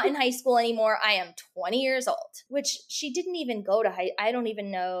am not in high school anymore. I am 20 years old, which she didn't even go to I don't even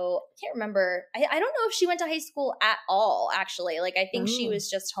know. I can't remember. I don't know if she went to high school at all, actually. Like, I think she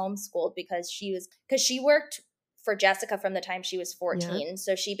was just homeschooled because she worked for Jessica from the time she was 14. Yeah.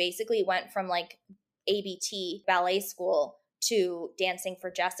 So she basically went from like ABT ballet school to dancing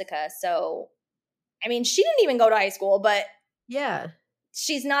for Jessica. So, I mean, she didn't even go to high school, but yeah,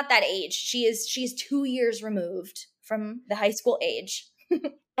 she's not that age. She's 2 years removed from the high school age.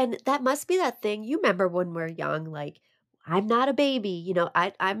 And that must be that thing. You remember when we're young, like, I'm not a baby,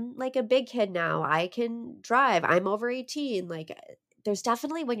 I'm like a big kid now. I can drive. I'm over 18. Like, there's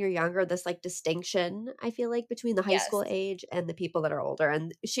definitely, when you're younger, this like distinction, I feel like, between the high school age and the people that are older.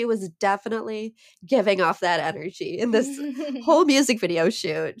 And she was definitely giving off that energy in this whole music video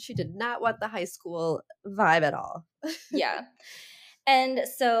shoot. She did not want the high school vibe at all. Yeah. And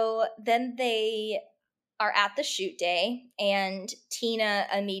so then they are at the shoot day, and Tina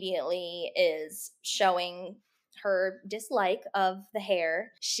immediately is showing her dislike of the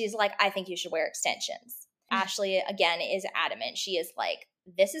hair. She's like, I think you should wear extensions. Ashlee, again, is adamant. She is like,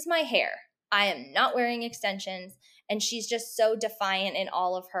 this is my hair. I am not wearing extensions. And she's just so defiant in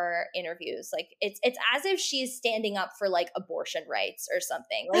all of her interviews. Like, it's as if she's standing up for, like, abortion rights or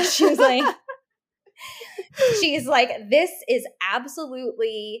something. Like, she's like, this is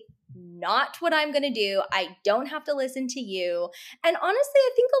absolutely not what I'm going to do. I don't have to listen to you. And honestly,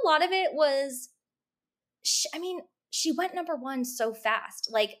 I think a lot of it was, she went number one so fast.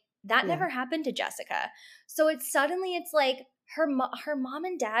 Like, that never happened to Jessica. So it's like her mom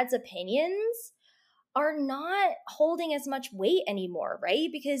and dad's opinions are not holding as much weight anymore, right?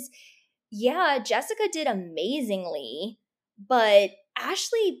 Because, yeah, Jessica did amazingly, but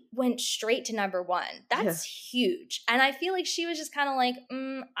Ashlee went straight to number one. That's huge. And I feel like she was just kind of like, I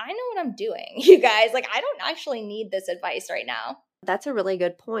know what I'm doing, you guys. Like, I don't actually need this advice right now. That's a really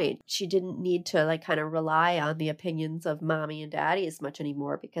good point. She didn't need to like kind of rely on the opinions of mommy and daddy as much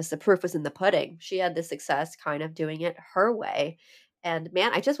anymore, because the proof was in the pudding. She had the success kind of doing it her way. And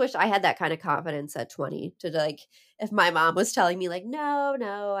man, I just wish I had that kind of confidence at 20 to like, if my mom was telling me like,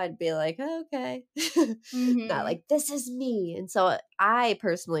 no, I'd be like, okay, not like, this is me. And so I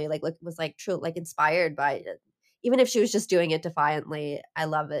personally was like true, like inspired by it. Even if she was just doing it defiantly, I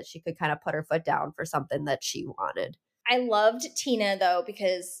love that she could kind of put her foot down for something that she wanted. I loved Tina, though,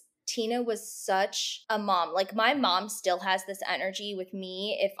 because Tina was such a mom. Like, my mom still has this energy with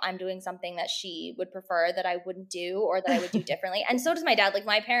me if I'm doing something that she would prefer that I wouldn't do or that I would do differently. And so does my dad. Like,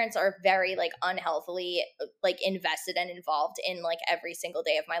 my parents are very, like, unhealthily, like, invested and involved in, like, every single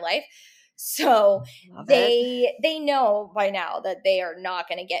day of my life. So they know by now that they are not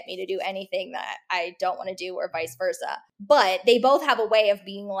going to get me to do anything that I don't want to do or vice versa. But they both have a way of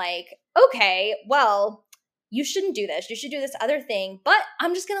being like, okay, well, you shouldn't do this. You should do this other thing. But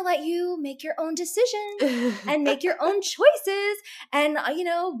I'm just going to let you make your own decisions and make your own choices. And,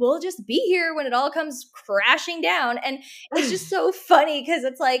 we'll just be here when it all comes crashing down. And it's just so funny because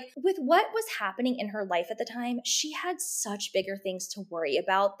it's like, with what was happening in her life at the time, she had such bigger things to worry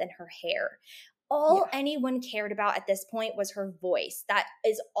about than her hair. All anyone cared about at this point was her voice. That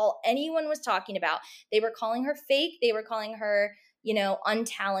is all anyone was talking about. They were calling her fake. They were calling her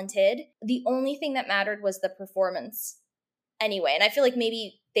untalented. The only thing that mattered was the performance anyway. And I feel like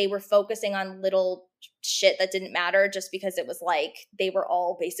maybe they were focusing on little shit that didn't matter just because it was like they were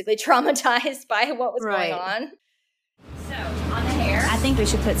all basically traumatized by what was going on. So, on the hair, I think we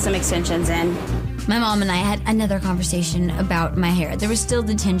should put some extensions in. My mom and I had another conversation about my hair. There was still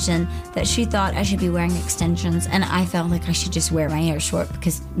the tension that she thought I should be wearing extensions, and I felt like I should just wear my hair short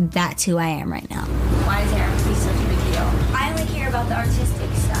because that's who I am right now. Why is hair have to be such a big deal? I only care about the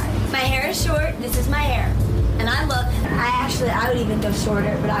artistic side. My hair is short. This is my hair. And I love it. I would even go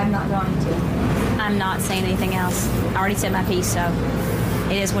shorter, but I'm not going to. I'm not saying anything else. I already said my piece, so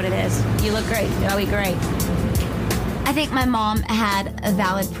it is what it is. You look great. It'll be great. I think my mom had a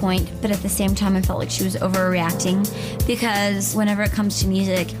valid point, but at the same time, I felt like she was overreacting because whenever it comes to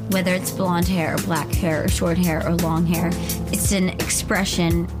music, whether it's blonde hair or black hair or short hair or long hair, it's an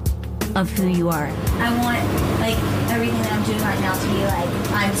expression of who you are. I want, everything that I'm doing right now to be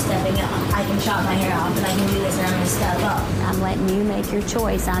I'm stepping up. I can chop my hair off and I can do this and I'm going to step up. I'm letting you make your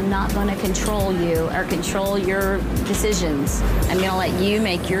choice. I'm not going to control you or control your decisions. I'm going to let you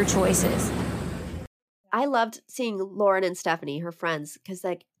make your choices. I loved seeing Lauren and Stephanie, her friends, because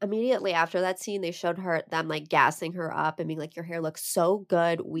immediately after that scene, they showed them gassing her up and being like, your hair looks so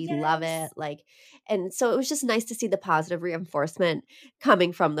good. We love it. And so it was just nice to see the positive reinforcement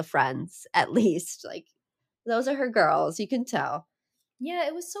coming from the friends, at least. Those are her girls. You can tell. Yeah,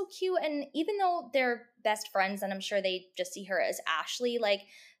 it was so cute. And even though they're best friends and I'm sure they just see her as Ashlee,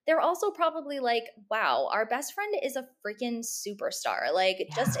 they're also probably like, wow, our best friend is a freaking superstar.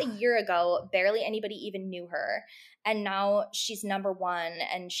 Just a year ago, barely anybody even knew her. And now she's number one.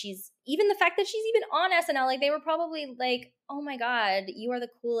 And even the fact that she's even on SNL, they were probably like, oh my God, you are the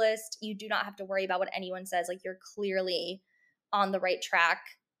coolest. You do not have to worry about what anyone says. You're clearly on the right track.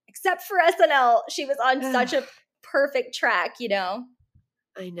 Except for SNL. She was on such a perfect track,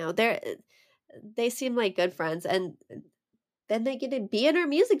 I know. They seem like good friends. And then they get to be in her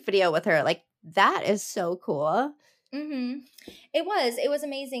music video with her. That is so cool. Mm-hmm. It was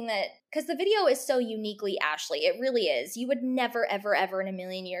amazing because the video is so uniquely Ashlee. It really is. You would never, ever, ever in a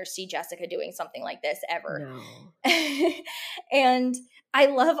million years see Jessica doing something like this ever. No. And I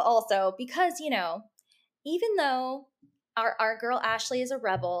love also because, even though our girl Ashlee is a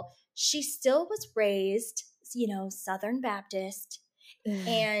rebel, she still was raised, Southern Baptist.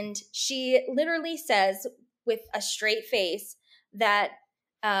 And she literally says with a straight face that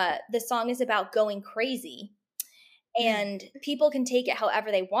the song is about going crazy and people can take it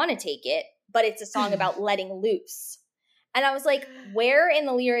however they want to take it, but it's a song about letting loose. And I was like, where in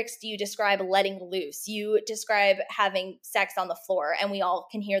the lyrics do you describe letting loose? You describe having sex on the floor and we all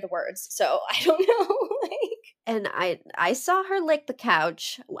can hear the words. So I don't know. And I saw her lick the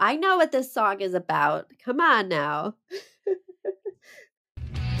couch. I know what this song is about. Come on now.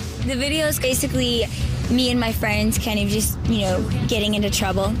 The video is basically me and my friends kind of just, getting into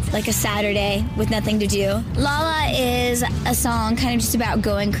trouble, like a Saturday with nothing to do. Lala is a song kind of just about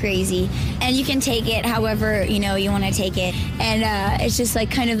going crazy, and you can take it however, you want to take it. And it's just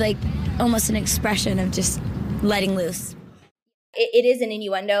almost an expression of just letting loose. It is an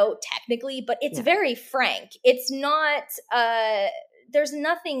innuendo technically, but it's very frank. It's not, there's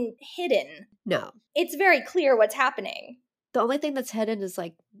nothing hidden. No. It's very clear what's happening. The only thing that's hidden is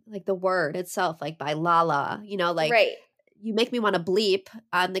like the word itself, by Lala, right. You make me want to bleep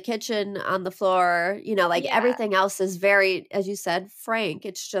on the kitchen, on the floor, everything else is very, as you said, frank.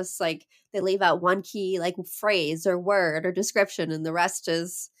 It's just they leave out one key, phrase or word or description, and the rest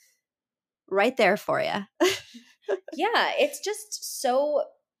is right there for you. Yeah, it's just so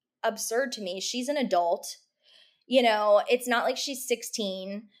absurd to me. She's an adult, it's not like she's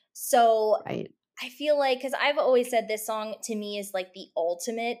 16. So right. I feel because I've always said this song to me is the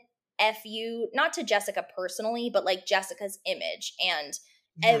ultimate FU, not to Jessica personally, but Jessica's image and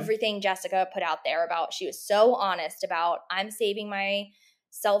everything Jessica put out there about, she was so honest about, I'm saving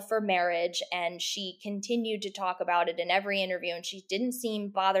myself for marriage, and she continued to talk about it in every interview, and she didn't seem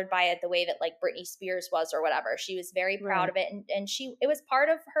bothered by it the way that like Britney Spears was or whatever. She was very proud of it, and it was part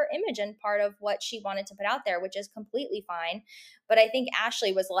of her image and part of what she wanted to put out there, which is completely fine. But I think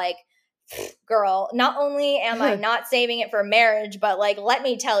Ashlee was like, girl, not only am I not saving it for marriage, but like, let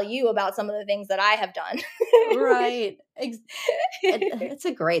me tell you about some of the things that I have done. Right. It's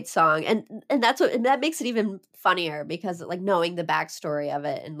a great song. And that makes it even funnier because like knowing the backstory of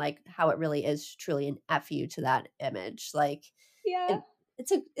it and like how it really is truly an FU to that image. Like,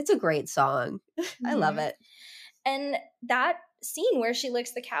 it's a great song. I love it. And that scene where she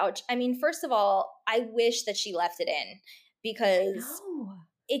licks the couch, I mean, first of all, I wish that she left it in because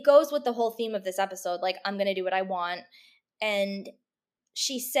it goes with the whole theme of this episode. Like, I'm going to do what I want. And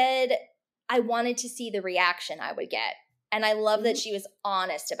she said, I wanted to see the reaction I would get. And I love that she was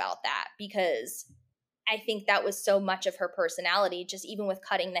honest about that because I think that was so much of her personality, just even with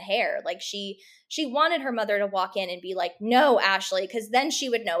cutting the hair. Like she wanted her mother to walk in and be like, no, Ashlee, because then she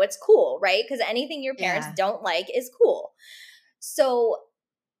would know it's cool, right? Because anything your parents don't like is cool. So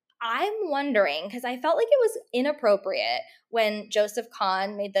I'm wondering, because I felt like it was inappropriate when Joseph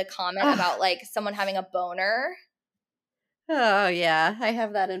Kahn made the comment about like someone having a boner. Oh yeah, I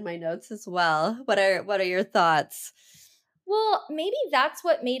have that in my notes as well. What are your thoughts? Well, maybe that's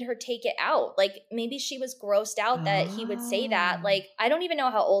what made her take it out. Like maybe she was grossed out that he would say that. Like I don't even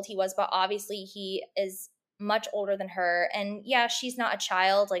know how old he was, but obviously he is much older than her. And yeah, she's not a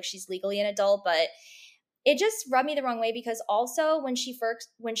child, like she's legally an adult, but it just rubbed me the wrong way because also when she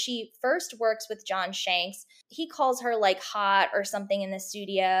first works with John Shanks, he calls her like hot or something in the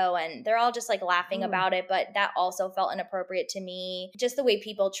studio and they're all just like laughing about it. But that also felt inappropriate to me. Just the way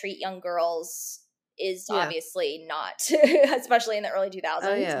people treat young girls is obviously not, especially in the early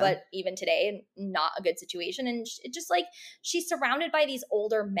 2000s, but even today, not a good situation. And it just like she's surrounded by these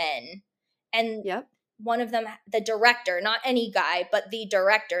older men and one of them, the director, not any guy, but the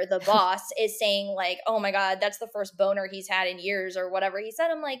director, the boss, is saying like, oh my God, that's the first boner he's had in years or whatever he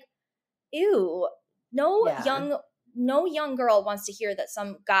said. I'm like, ew, no young girl wants to hear that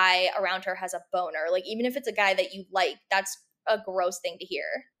some guy around her has a boner. Like, even if it's a guy that you like, that's a gross thing to hear.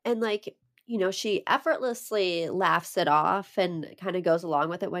 And like, you know, she effortlessly laughs it off and kind of goes along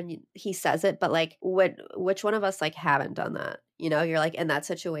with it when he says it. But like, which one of us like haven't done that? You know, you're like in that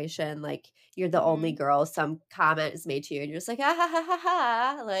situation, like you're the only girl, some comment is made to you and you're just like, ah, ha, ha, ha,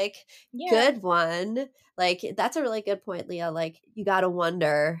 ha. Like, good one. Like, that's a really good point, Leah. Like, you got to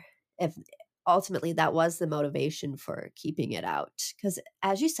wonder if ultimately that was the motivation for keeping it out. Because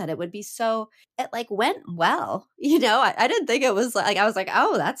as you said, it would be it like went well. You know, I didn't think it was like, I was like,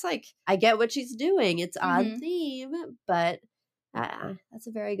 oh, that's like, I get what she's doing. It's on theme, but that's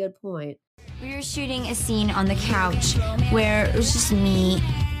a very good point. We were shooting a scene on the couch where it was just me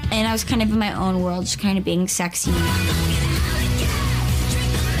and I was kind of in my own world, just kind of being sexy.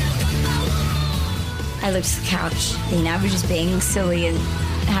 I looked at the couch, and I was just being silly and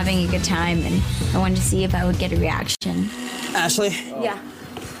having a good time, and I wanted to see if I would get a reaction. Ashlee? Yeah.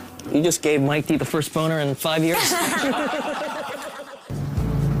 You just gave Mike D the first boner in 5 years? What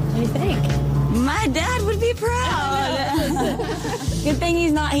do you think? My dad would be proud. Good thing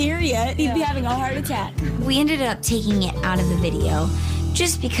he's not here yet. He'd be having a heart attack. We ended up taking it out of the video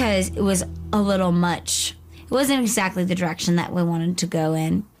just because it was a little much. It wasn't exactly the direction that we wanted to go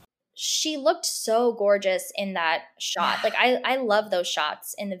in. She looked so gorgeous in that shot. Like, I love those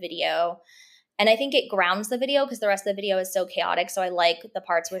shots in the video. And I think it grounds the video because the rest of the video is so chaotic. So I like the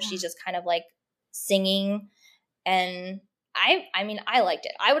parts where she's just kind of like singing. And I mean, I liked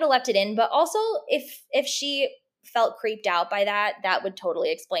it. I would have left it in. But also, if she felt creeped out by that, that would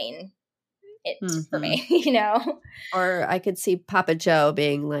totally explain it for me, you know? Or I could see Papa Joe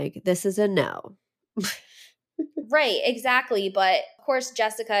being like, this is a no. Right, exactly. But of course,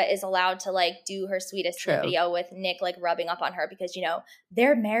 Jessica is allowed to like do her sweetest in the video with Nick like rubbing up on her because, you know,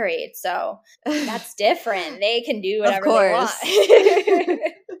 they're married. So that's different. They can do whatever they want.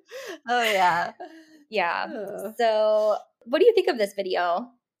 Oh, yeah. Yeah. So what do you think of this video?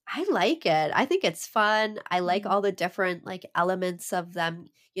 I like it. I think it's fun. I like all the different like elements of them.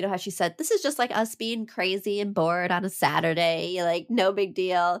 You know how she said, this is just like us being crazy and bored on a Saturday. Like, no big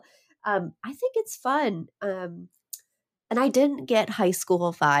deal. I think it's fun. And I didn't get high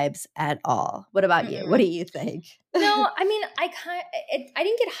school vibes at all. What about you? What do you think? No, I mean, I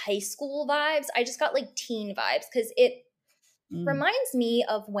didn't get high school vibes. I just got like teen vibes because reminds me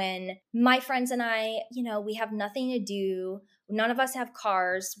of when my friends and I, you know, we have nothing to do. None of us have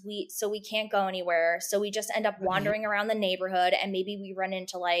cars. So we can't go anywhere. So we just end up wandering around the neighborhood, and maybe we run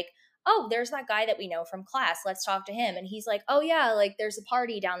into like, oh, there's that guy that we know from class. Let's talk to him. And he's like, oh yeah, like there's a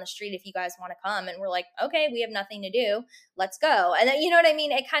party down the street if you guys want to come. And we're like, okay, we have nothing to do. Let's go. And then, you know what I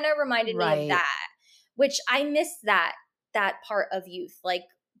mean? It kind of reminded me of that, which I miss that part of youth. Like,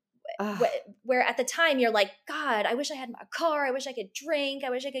 where at the time you're like, God, I wish I had a car. I wish I could drink. I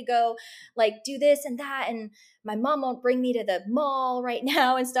wish I could go like do this and that. And my mom won't bring me to the mall right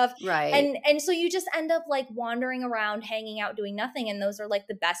now and stuff. Right. And so you just end up like wandering around, hanging out, doing nothing. And those are like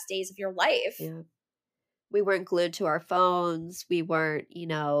the best days of your life. Yeah. We weren't glued to our phones. We weren't, you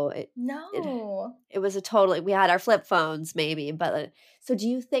know. It was a totally, we had our flip phones maybe. But so do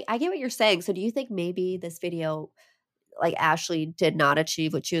you think, I get what you're saying. So do you think maybe this video, like Ashlee did not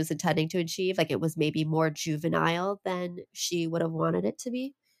achieve what she was intending to achieve? Like it was maybe more juvenile than she would have wanted it to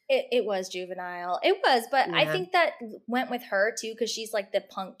be? It was juvenile. It was, but I think that went with her too, because she's like the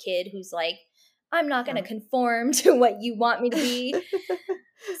punk kid who's like, I'm not going to conform to what you want me to be.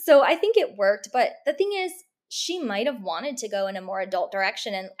 So I think it worked. But the thing is, she might have wanted to go in a more adult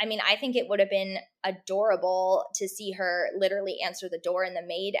direction. And I mean, I think it would have been adorable to see her literally answer the door in the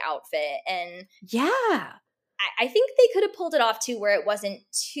maid outfit. And yeah. I think they could have pulled it off too, where it wasn't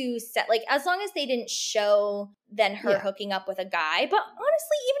too set. Like as long as they didn't show then her hooking up with a guy. But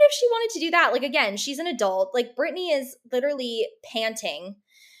honestly, even if she wanted to do that, like again, she's an adult. Like Brittany is literally panting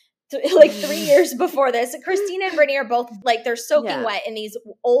like 3 years before this. Christina and Brittany are both like, they're soaking wet in these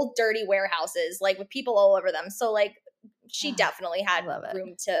old dirty warehouses, like with people all over them. So like she definitely had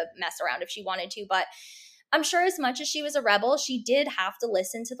room to mess around if she wanted to. But I'm sure as much as she was a rebel, she did have to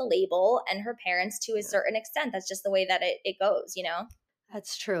listen to the label and her parents to a certain extent. That's just the way that it goes, you know?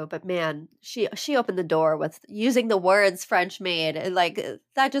 That's true. But man, she opened the door with using the words French maid. And like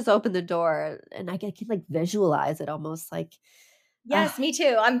that just opened the door. And I can like visualize it almost like. Yes, me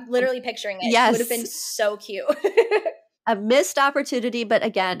too. I'm literally picturing it. Yes. It would have been so cute. A missed opportunity, but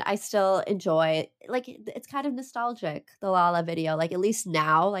again, I still enjoy like it's kind of nostalgic, the Lala video. Like at least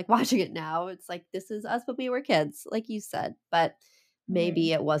now, like watching it now, it's like this is us when we were kids, like you said. But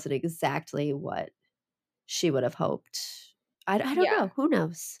maybe it wasn't exactly what she would have hoped. I don't know. Who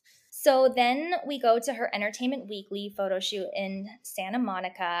knows? So then we go to her Entertainment Weekly photo shoot in Santa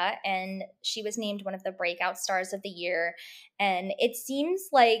Monica, and she was named one of the breakout stars of the year. And it seems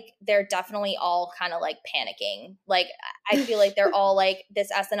like they're definitely all kind of like panicking. Like I feel like they're all like,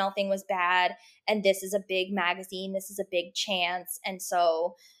 this SNL thing was bad, and this is a big magazine, this is a big chance. And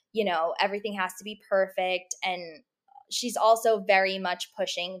so, you know, everything has to be perfect. And she's also very much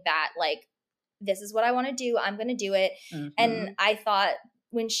pushing that, like, this is what I want to do, I'm going to do it. Mm-hmm. And I thought,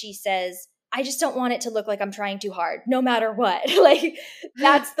 when she says, I just don't want it to look like I'm trying too hard, no matter what. Like,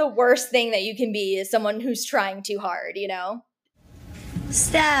 that's the worst thing that you can be, is someone who's trying too hard, you know?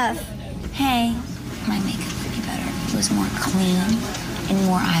 Steph, hey, my makeup would be better if it was more clean and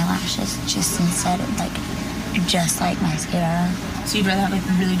more eyelashes, just instead of just like mascara. So you'd rather have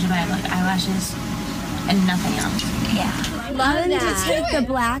like really dramatic like eyelashes and nothing else? Yeah. Love to take the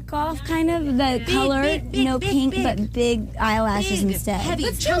black off, kind of the color, no pink, but big eyelashes instead.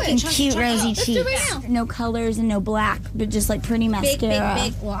 Let's do it. And cute rosy cheeks. No colors and no black, but just like pretty mascara.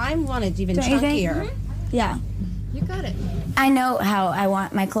 Big. Well, I want it even chunkier. Mm-hmm. Yeah. You got it. I know how I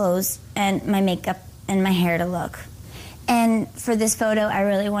want my clothes and my makeup and my hair to look. And for this photo, I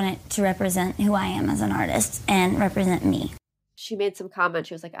really want it to represent who I am as an artist and represent me. She made some comments.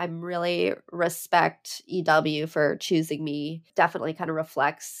 She was like, I'm really respect EW for choosing me. Definitely kind of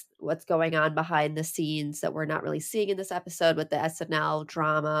reflects what's going on behind the scenes that we're not really seeing in this episode with the SNL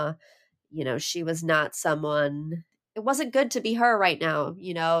drama. You know, she was not someone, it wasn't good to be her right now.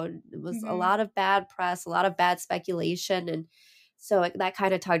 You know, it was a lot of bad press, a lot of bad speculation. And so that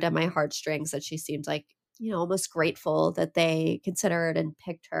kind of tugged at my heartstrings that she seemed like, you know, almost grateful that they considered and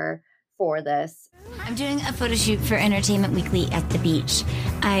picked her for this. I'm doing a photo shoot for Entertainment Weekly at the beach.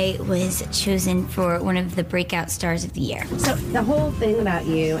 I was chosen for one of the breakout stars of the year. So the whole thing about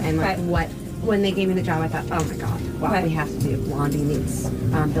you and like when they gave me the job, I thought, oh my God, well, we have to do Blondie meets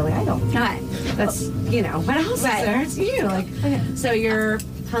Billy Idol. Right. That's, you know, what else is there? It's you. Like, so you're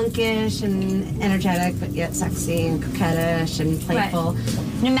punkish and energetic, but yet sexy and coquettish and playful.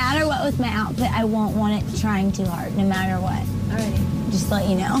 Right. No matter what with my outfit, I won't want it trying too hard, no matter what. All right. Just to let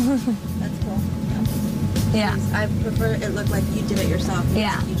you know. That's cool. Yeah. I prefer it look like you did it yourself.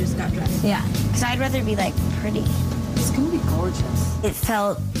 Yeah. You just got dressed. Yeah. Because I'd rather be like pretty. It's going to be gorgeous. It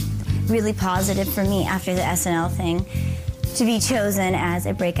felt really positive for me after the SNL thing to be chosen as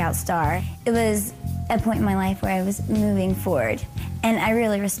a breakout star. It was a point in my life where I was moving forward. And I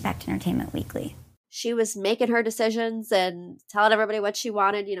really respect Entertainment Weekly. She was making her decisions and telling everybody what she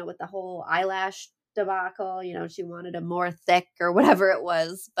wanted, with the whole eyelash debacle. She wanted them more thick or whatever it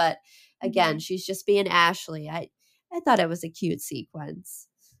was. But again, she's just being Ashlee. I thought it was a cute sequence.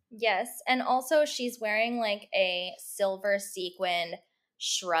 Yes. And also she's wearing like a silver sequin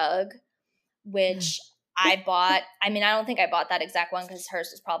shrug, which I bought. I mean, I don't think I bought that exact one because hers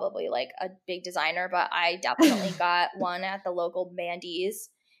was probably like a big designer, but I definitely got one at the local Mandy's,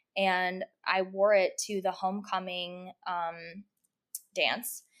 and I wore it to the homecoming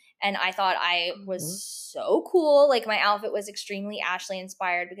dance. And I thought I was so cool. Like my outfit was extremely Ashlee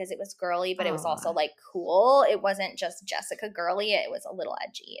inspired because it was girly, but it was also like cool. It wasn't just Jessica girly. It was a little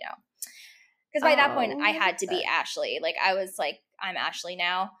edgy, Because by that point I had to be Ashlee. Like I was like, I'm Ashlee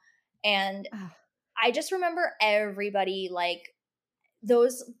now. And I just remember everybody like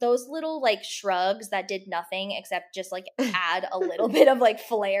those little like shrugs that did nothing except just like add a little bit of like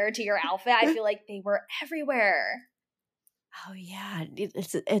flair to your outfit. I feel like they were everywhere. Oh yeah,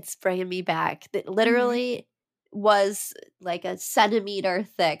 it's bringing me back. It literally was like a centimeter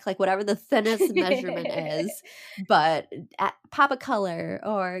thick, like whatever the thinnest measurement is, but pop a color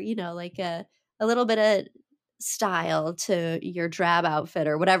or like a little bit of style to your drab outfit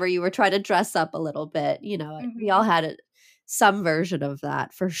or whatever you were trying to dress up a little bit. We all had some version of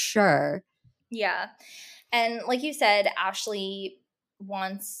that for sure. Yeah, and like you said, Ashlee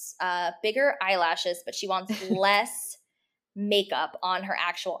wants bigger eyelashes, but she wants less makeup on her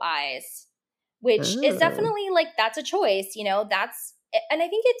actual eyes, which is definitely like that's a choice, that's, and I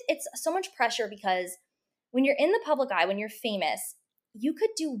think it's so much pressure because when you're in the public eye, when you're famous, you could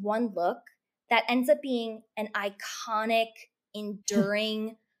do one look that ends up being an iconic,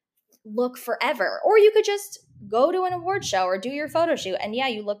 enduring look forever, or you could just go to an award show or do your photo shoot and yeah,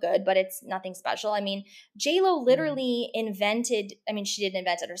 you look good, but it's nothing special. I mean, J-Lo literally invented, I mean, she didn't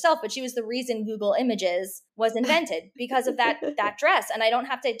invent it herself, but she was the reason Google Images was invented because of that dress. And I don't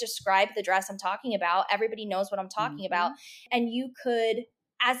have to describe the dress I'm talking about. Everybody knows what I'm talking about. And you could,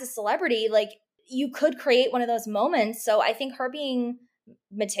 as a celebrity, like you could create one of those moments. So I think her being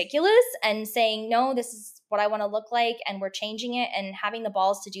meticulous and saying, no, this is what I want to look like and we're changing it, and having the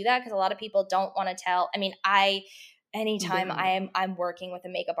balls to do that, because a lot of people don't want to tell. I mean, anytime I'm working with a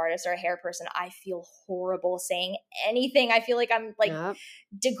makeup artist or a hair person, I feel horrible saying anything. I feel like I'm like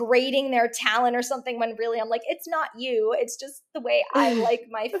degrading their talent or something, when really I'm like, it's not you. It's just the way I like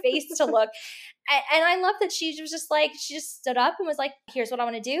my face to look. And I love that she was just like, she just stood up and was like, here's what I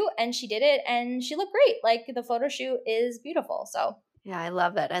want to do. And she did it and she looked great. Like the photo shoot is beautiful. So yeah, I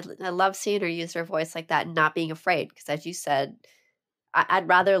love it. I love seeing her use her voice like that and not being afraid. Because as you said, I'd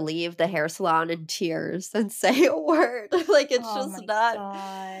rather leave the hair salon in tears than say a word. Like it's just not.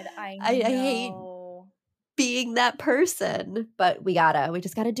 God, I hate being that person, but we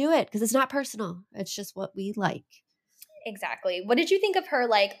just gotta do it because it's not personal. It's just what we like. Exactly. What did you think of her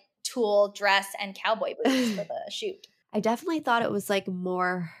like tulle dress and cowboy boots for the shoot? I definitely thought it was like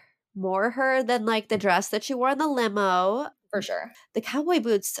more her than like the dress that she wore in the limo. For sure. The cowboy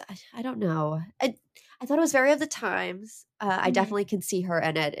boots, I don't know. I thought it was very of the times. I definitely can see her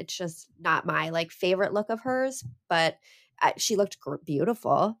in it. It's just not my like favorite look of hers, but she looked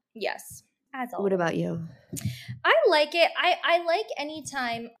beautiful. Yes. As always. What about you? I like it. I like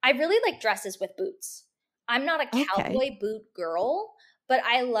anytime. I really like dresses with boots. I'm not a cowboy boot girl, but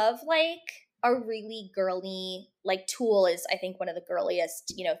I love like a really girly, like tulle is I think one of the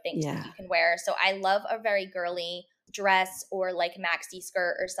girliest, things that you can wear. So I love a very girly dress or like maxi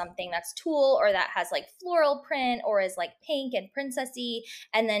skirt or something that's tulle or that has like floral print or is like pink and princessy,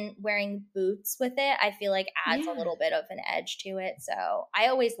 and then wearing boots with it I feel like adds a little bit of an edge to it. So I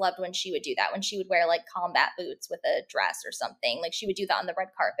always loved when she would do that, when she would wear like combat boots with a dress or something. Like she would do that on the red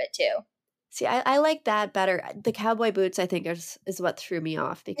carpet too. See, I like that better. The cowboy boots I think is what threw me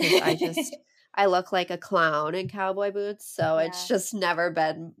off, because I look like a clown in cowboy boots, so it's just never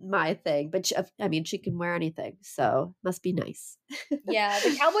been my thing. But she can wear anything, so must be nice. Yeah,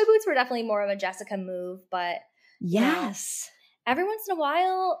 the cowboy boots were definitely more of a Jessica move, but yes, every once in a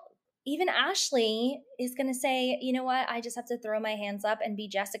while, even Ashlee is going to say, you know what, I just have to throw my hands up and be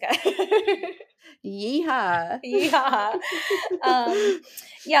Jessica. Yeehaw.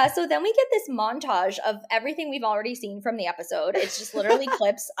 Yeah. So then we get this montage of everything we've already seen from the episode. It's just literally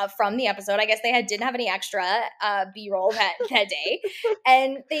clips from the episode. I guess they didn't have any extra B-roll that day.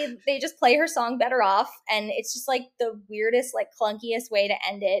 And they just play her song Better Off. And it's just like the weirdest, like clunkiest way to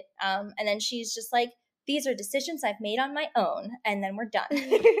end it. And then she's just like, these are decisions I've made on my own. And then we're done.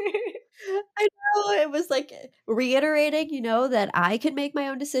 I know, it was like reiterating, that I can make my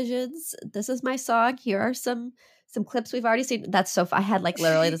own decisions. This is my song. Here are some clips we've already seen. That's so I had like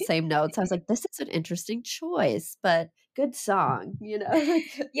literally the same notes. I was like, this is an interesting choice, but good song,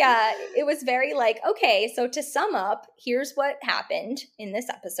 Yeah, it was very like, okay, so to sum up, here's what happened in this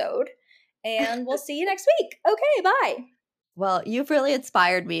episode, and we'll see you next week. Okay, bye. Well, you've really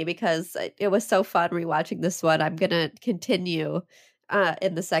inspired me because it was so fun rewatching this one. I'm going to continue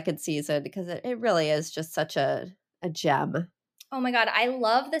in the second season because it really is just such a gem. Oh my God, I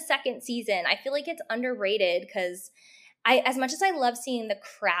love the second season. I feel like it's underrated because as much as I love seeing the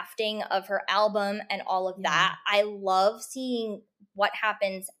crafting of her album and all of that, I love seeing what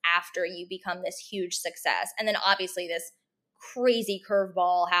happens after you become this huge success. And then obviously this crazy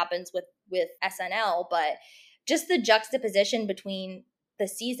curveball happens with SNL, but just the juxtaposition between the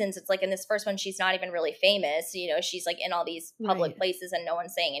seasons. It's like in this first one, she's not even really famous. She's like in all these public places and no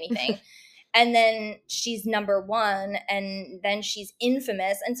one's saying anything. And then she's number one, and then she's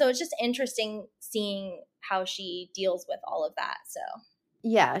infamous. And so it's just interesting seeing how she deals with all of that. So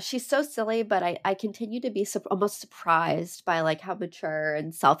yeah, she's so silly, but I continue to be almost surprised by like how mature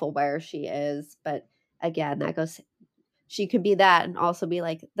and self-aware she is. But again, that goes, she can be that and also be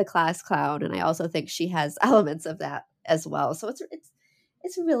like the class clown. And I also think she has elements of that as well. So it's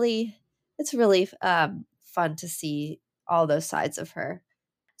really fun to see all those sides of her.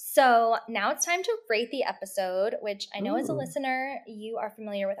 So now it's time to rate the episode, which I know as a Ooh. listener, you are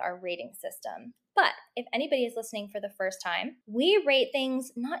familiar with our rating system. But if anybody is listening for the first time, we rate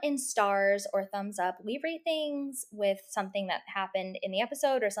things not in stars or thumbs up. We rate things with something that happened in the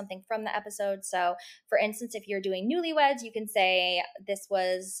episode or something from the episode. So for instance, if you're doing Newlyweds, you can say this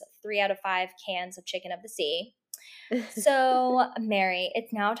was 3 out of 5 cans of chicken of the sea. So Mary,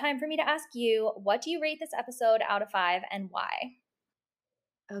 it's now time for me to ask you, what do you rate this episode out of 5 and why?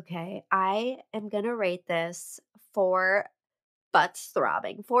 Okay, I am going to rate this 4 butts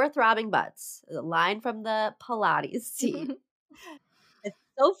throbbing. 4 throbbing butts. The line from the Pilates scene. It's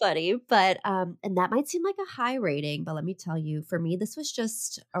so funny, but and that might seem like a high rating, but let me tell you, for me this was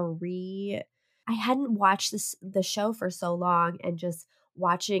just I hadn't watched the show for so long, and just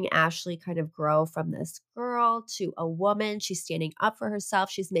watching Ashlee kind of grow from this girl to a woman. She's standing up for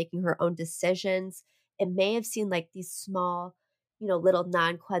herself. She's making her own decisions. It may have seemed like these small, little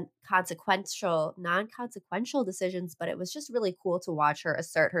non-consequential decisions, but it was just really cool to watch her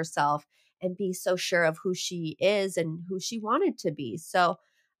assert herself and be so sure of who she is and who she wanted to be. So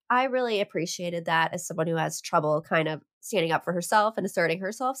I really appreciated that as someone who has trouble kind of standing up for herself and asserting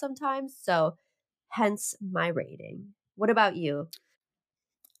herself sometimes. So hence my rating. What about you?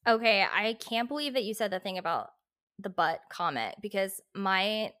 Okay, I can't believe that you said the thing about the butt comment, because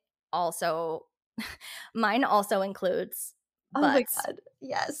mine also includes butts. Oh my God,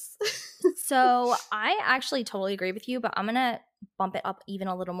 yes. So I actually totally agree with you, but I'm going to bump it up even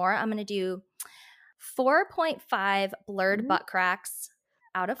a little more. I'm going to do 4.5 blurred butt cracks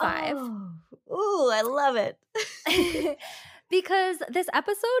out of 5. Oh, ooh, I love it. Because this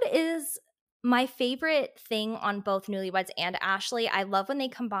episode is my favorite thing on both Newlyweds and Ashlee. I love when they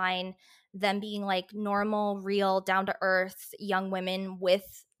combine them being like normal, real, down-to-earth young women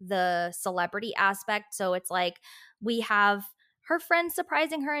with the celebrity aspect. So it's like we have her friends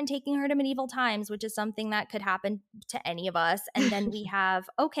surprising her and taking her to medieval times, which is something that could happen to any of us. And then we have,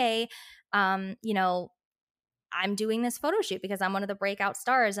 I'm doing this photo shoot because I'm one of the breakout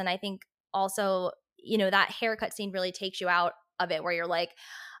stars. And I think also, that haircut scene really takes you out of it, where you're like,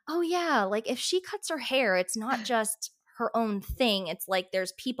 oh yeah, like if she cuts her hair, it's not just her own thing. It's like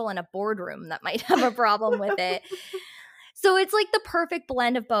there's people in a boardroom that might have a problem with it. So it's like the perfect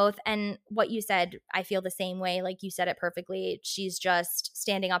blend of both. And what you said, I feel the same way. Like you said it perfectly. She's just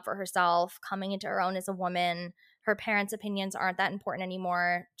standing up for herself, coming into her own as a woman. Her parents' opinions aren't that important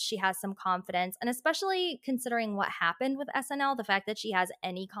anymore. She has some confidence. And especially considering what happened with SNL, the fact that she has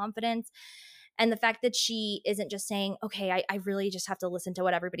any confidence, and the fact that she isn't just saying, okay, I really just have to listen to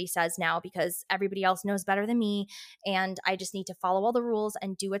what everybody says now because everybody else knows better than me, and I just need to follow all the rules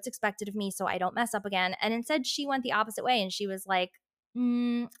and do what's expected of me so I don't mess up again. And instead, she went the opposite way, and she was like,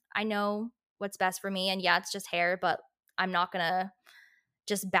 I know what's best for me, and yeah, it's just hair, but I'm not going to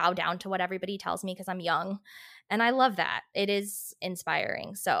just bow down to what everybody tells me because I'm young. And I love that. It is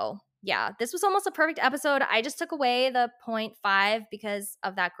inspiring. So yeah, this was almost a perfect episode. I just took away the 0.5 because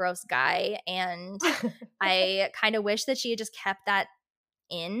of that gross guy. And I kind of wish that she had just kept that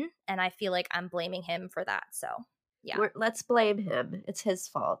in. And I feel like I'm blaming him for that. So yeah. Let's blame him. It's his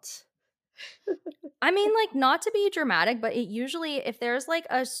fault. I mean, like, not to be dramatic, but it usually, if there's like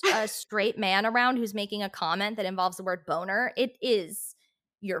a straight man around who's making a comment that involves the word boner, it is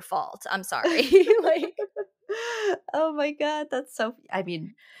your fault. I'm sorry. Like, oh my God, that's so, I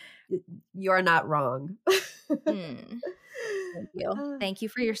mean, you're not wrong. Thank you. Thank you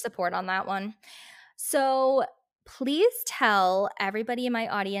for your support on that one. So please tell everybody in my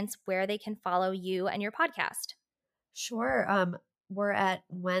audience where they can follow you and your podcast. Sure. We're at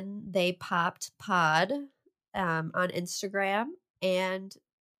When They Popped Pod on Instagram and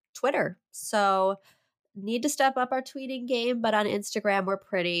Twitter. So need to step up our tweeting game, but on Instagram we're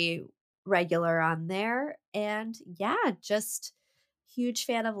pretty regular on there. And yeah, just huge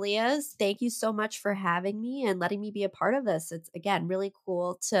fan of Leah's. Thank you so much for having me and letting me be a part of this. It's, again, really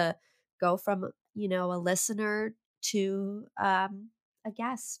cool to go from, you know, a listener to a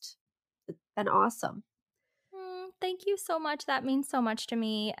guest. It's been awesome. Thank you so much. That means so much to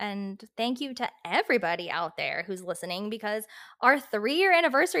me. And thank you to everybody out there who's listening, because our 3-year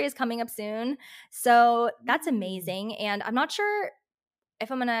anniversary is coming up soon. So that's amazing. And I'm not sure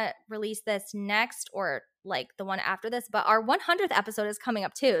if I'm going to release this next or like the one after this, but our 100th episode is coming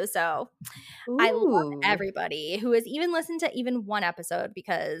up too. So I love everybody who has even listened to even one episode,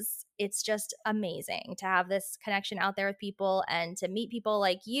 because it's just amazing to have this connection out there with people and to meet people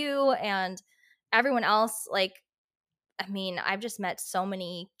like you and everyone else. Like, I mean, I've just met so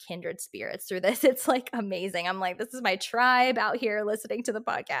many kindred spirits through this. It's like amazing. I'm like, this is my tribe out here listening to the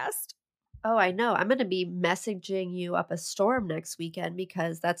podcast. Oh, I know. I'm going to be messaging you up a storm next weekend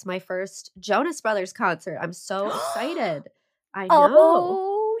because that's my first Jonas Brothers concert. I'm so excited. I know.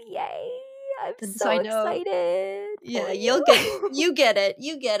 Oh, yay. I'm so excited. Yeah, you get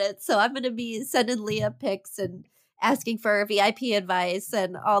it. So I'm going to be sending Leah pics and asking for VIP advice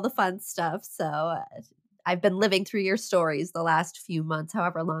and all the fun stuff. So I've been living through your stories the last few months,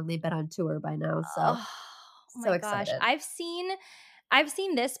 however long they've been on tour by now. So, so excited. I've seen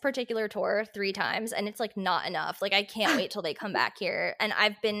this particular tour 3 times, and it's like not enough. Like, I can't wait till they come back here. And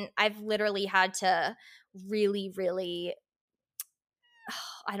I've literally had to really, really,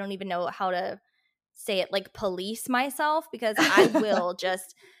 I don't even know how to say it, like police myself, because I will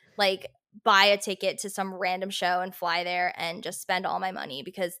just like buy a ticket to some random show and fly there and just spend all my money,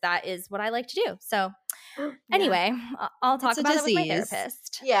 because that is what I like to do. So anyway, I'll talk about it with my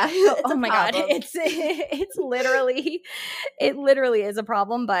therapist. Yeah. Oh my God. It's literally, it literally is a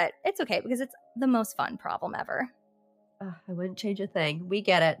problem, but it's okay because it's the most fun problem ever. I wouldn't change a thing. We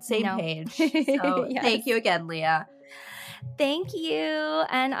get it. Same page. So Yes. Thank you again, Leah. Thank you.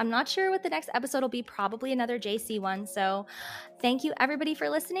 And I'm not sure what the next episode will be, probably another JC one. So thank you everybody for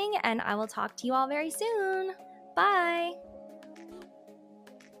listening, and I will talk to you all very soon. Bye.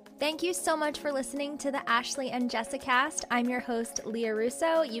 Thank you so much for listening to the Ashlee and Jessicast. I'm your host, Leah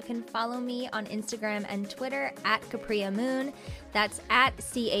Russo. You can follow me on Instagram and Twitter at Capria Moon. That's at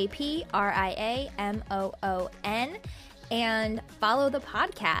CapriaMoon. And follow the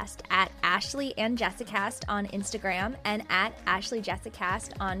podcast at Ashlee and Jessicast on Instagram and at Ashlee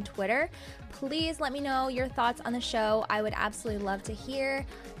Jessicast on Twitter. Please let me know your thoughts on the show. I would absolutely love to hear.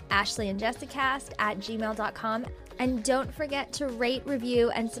 ashleeandjessicast@gmail.com. And don't forget to rate, review,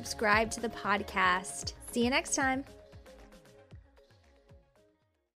 and subscribe to the podcast. See you next time.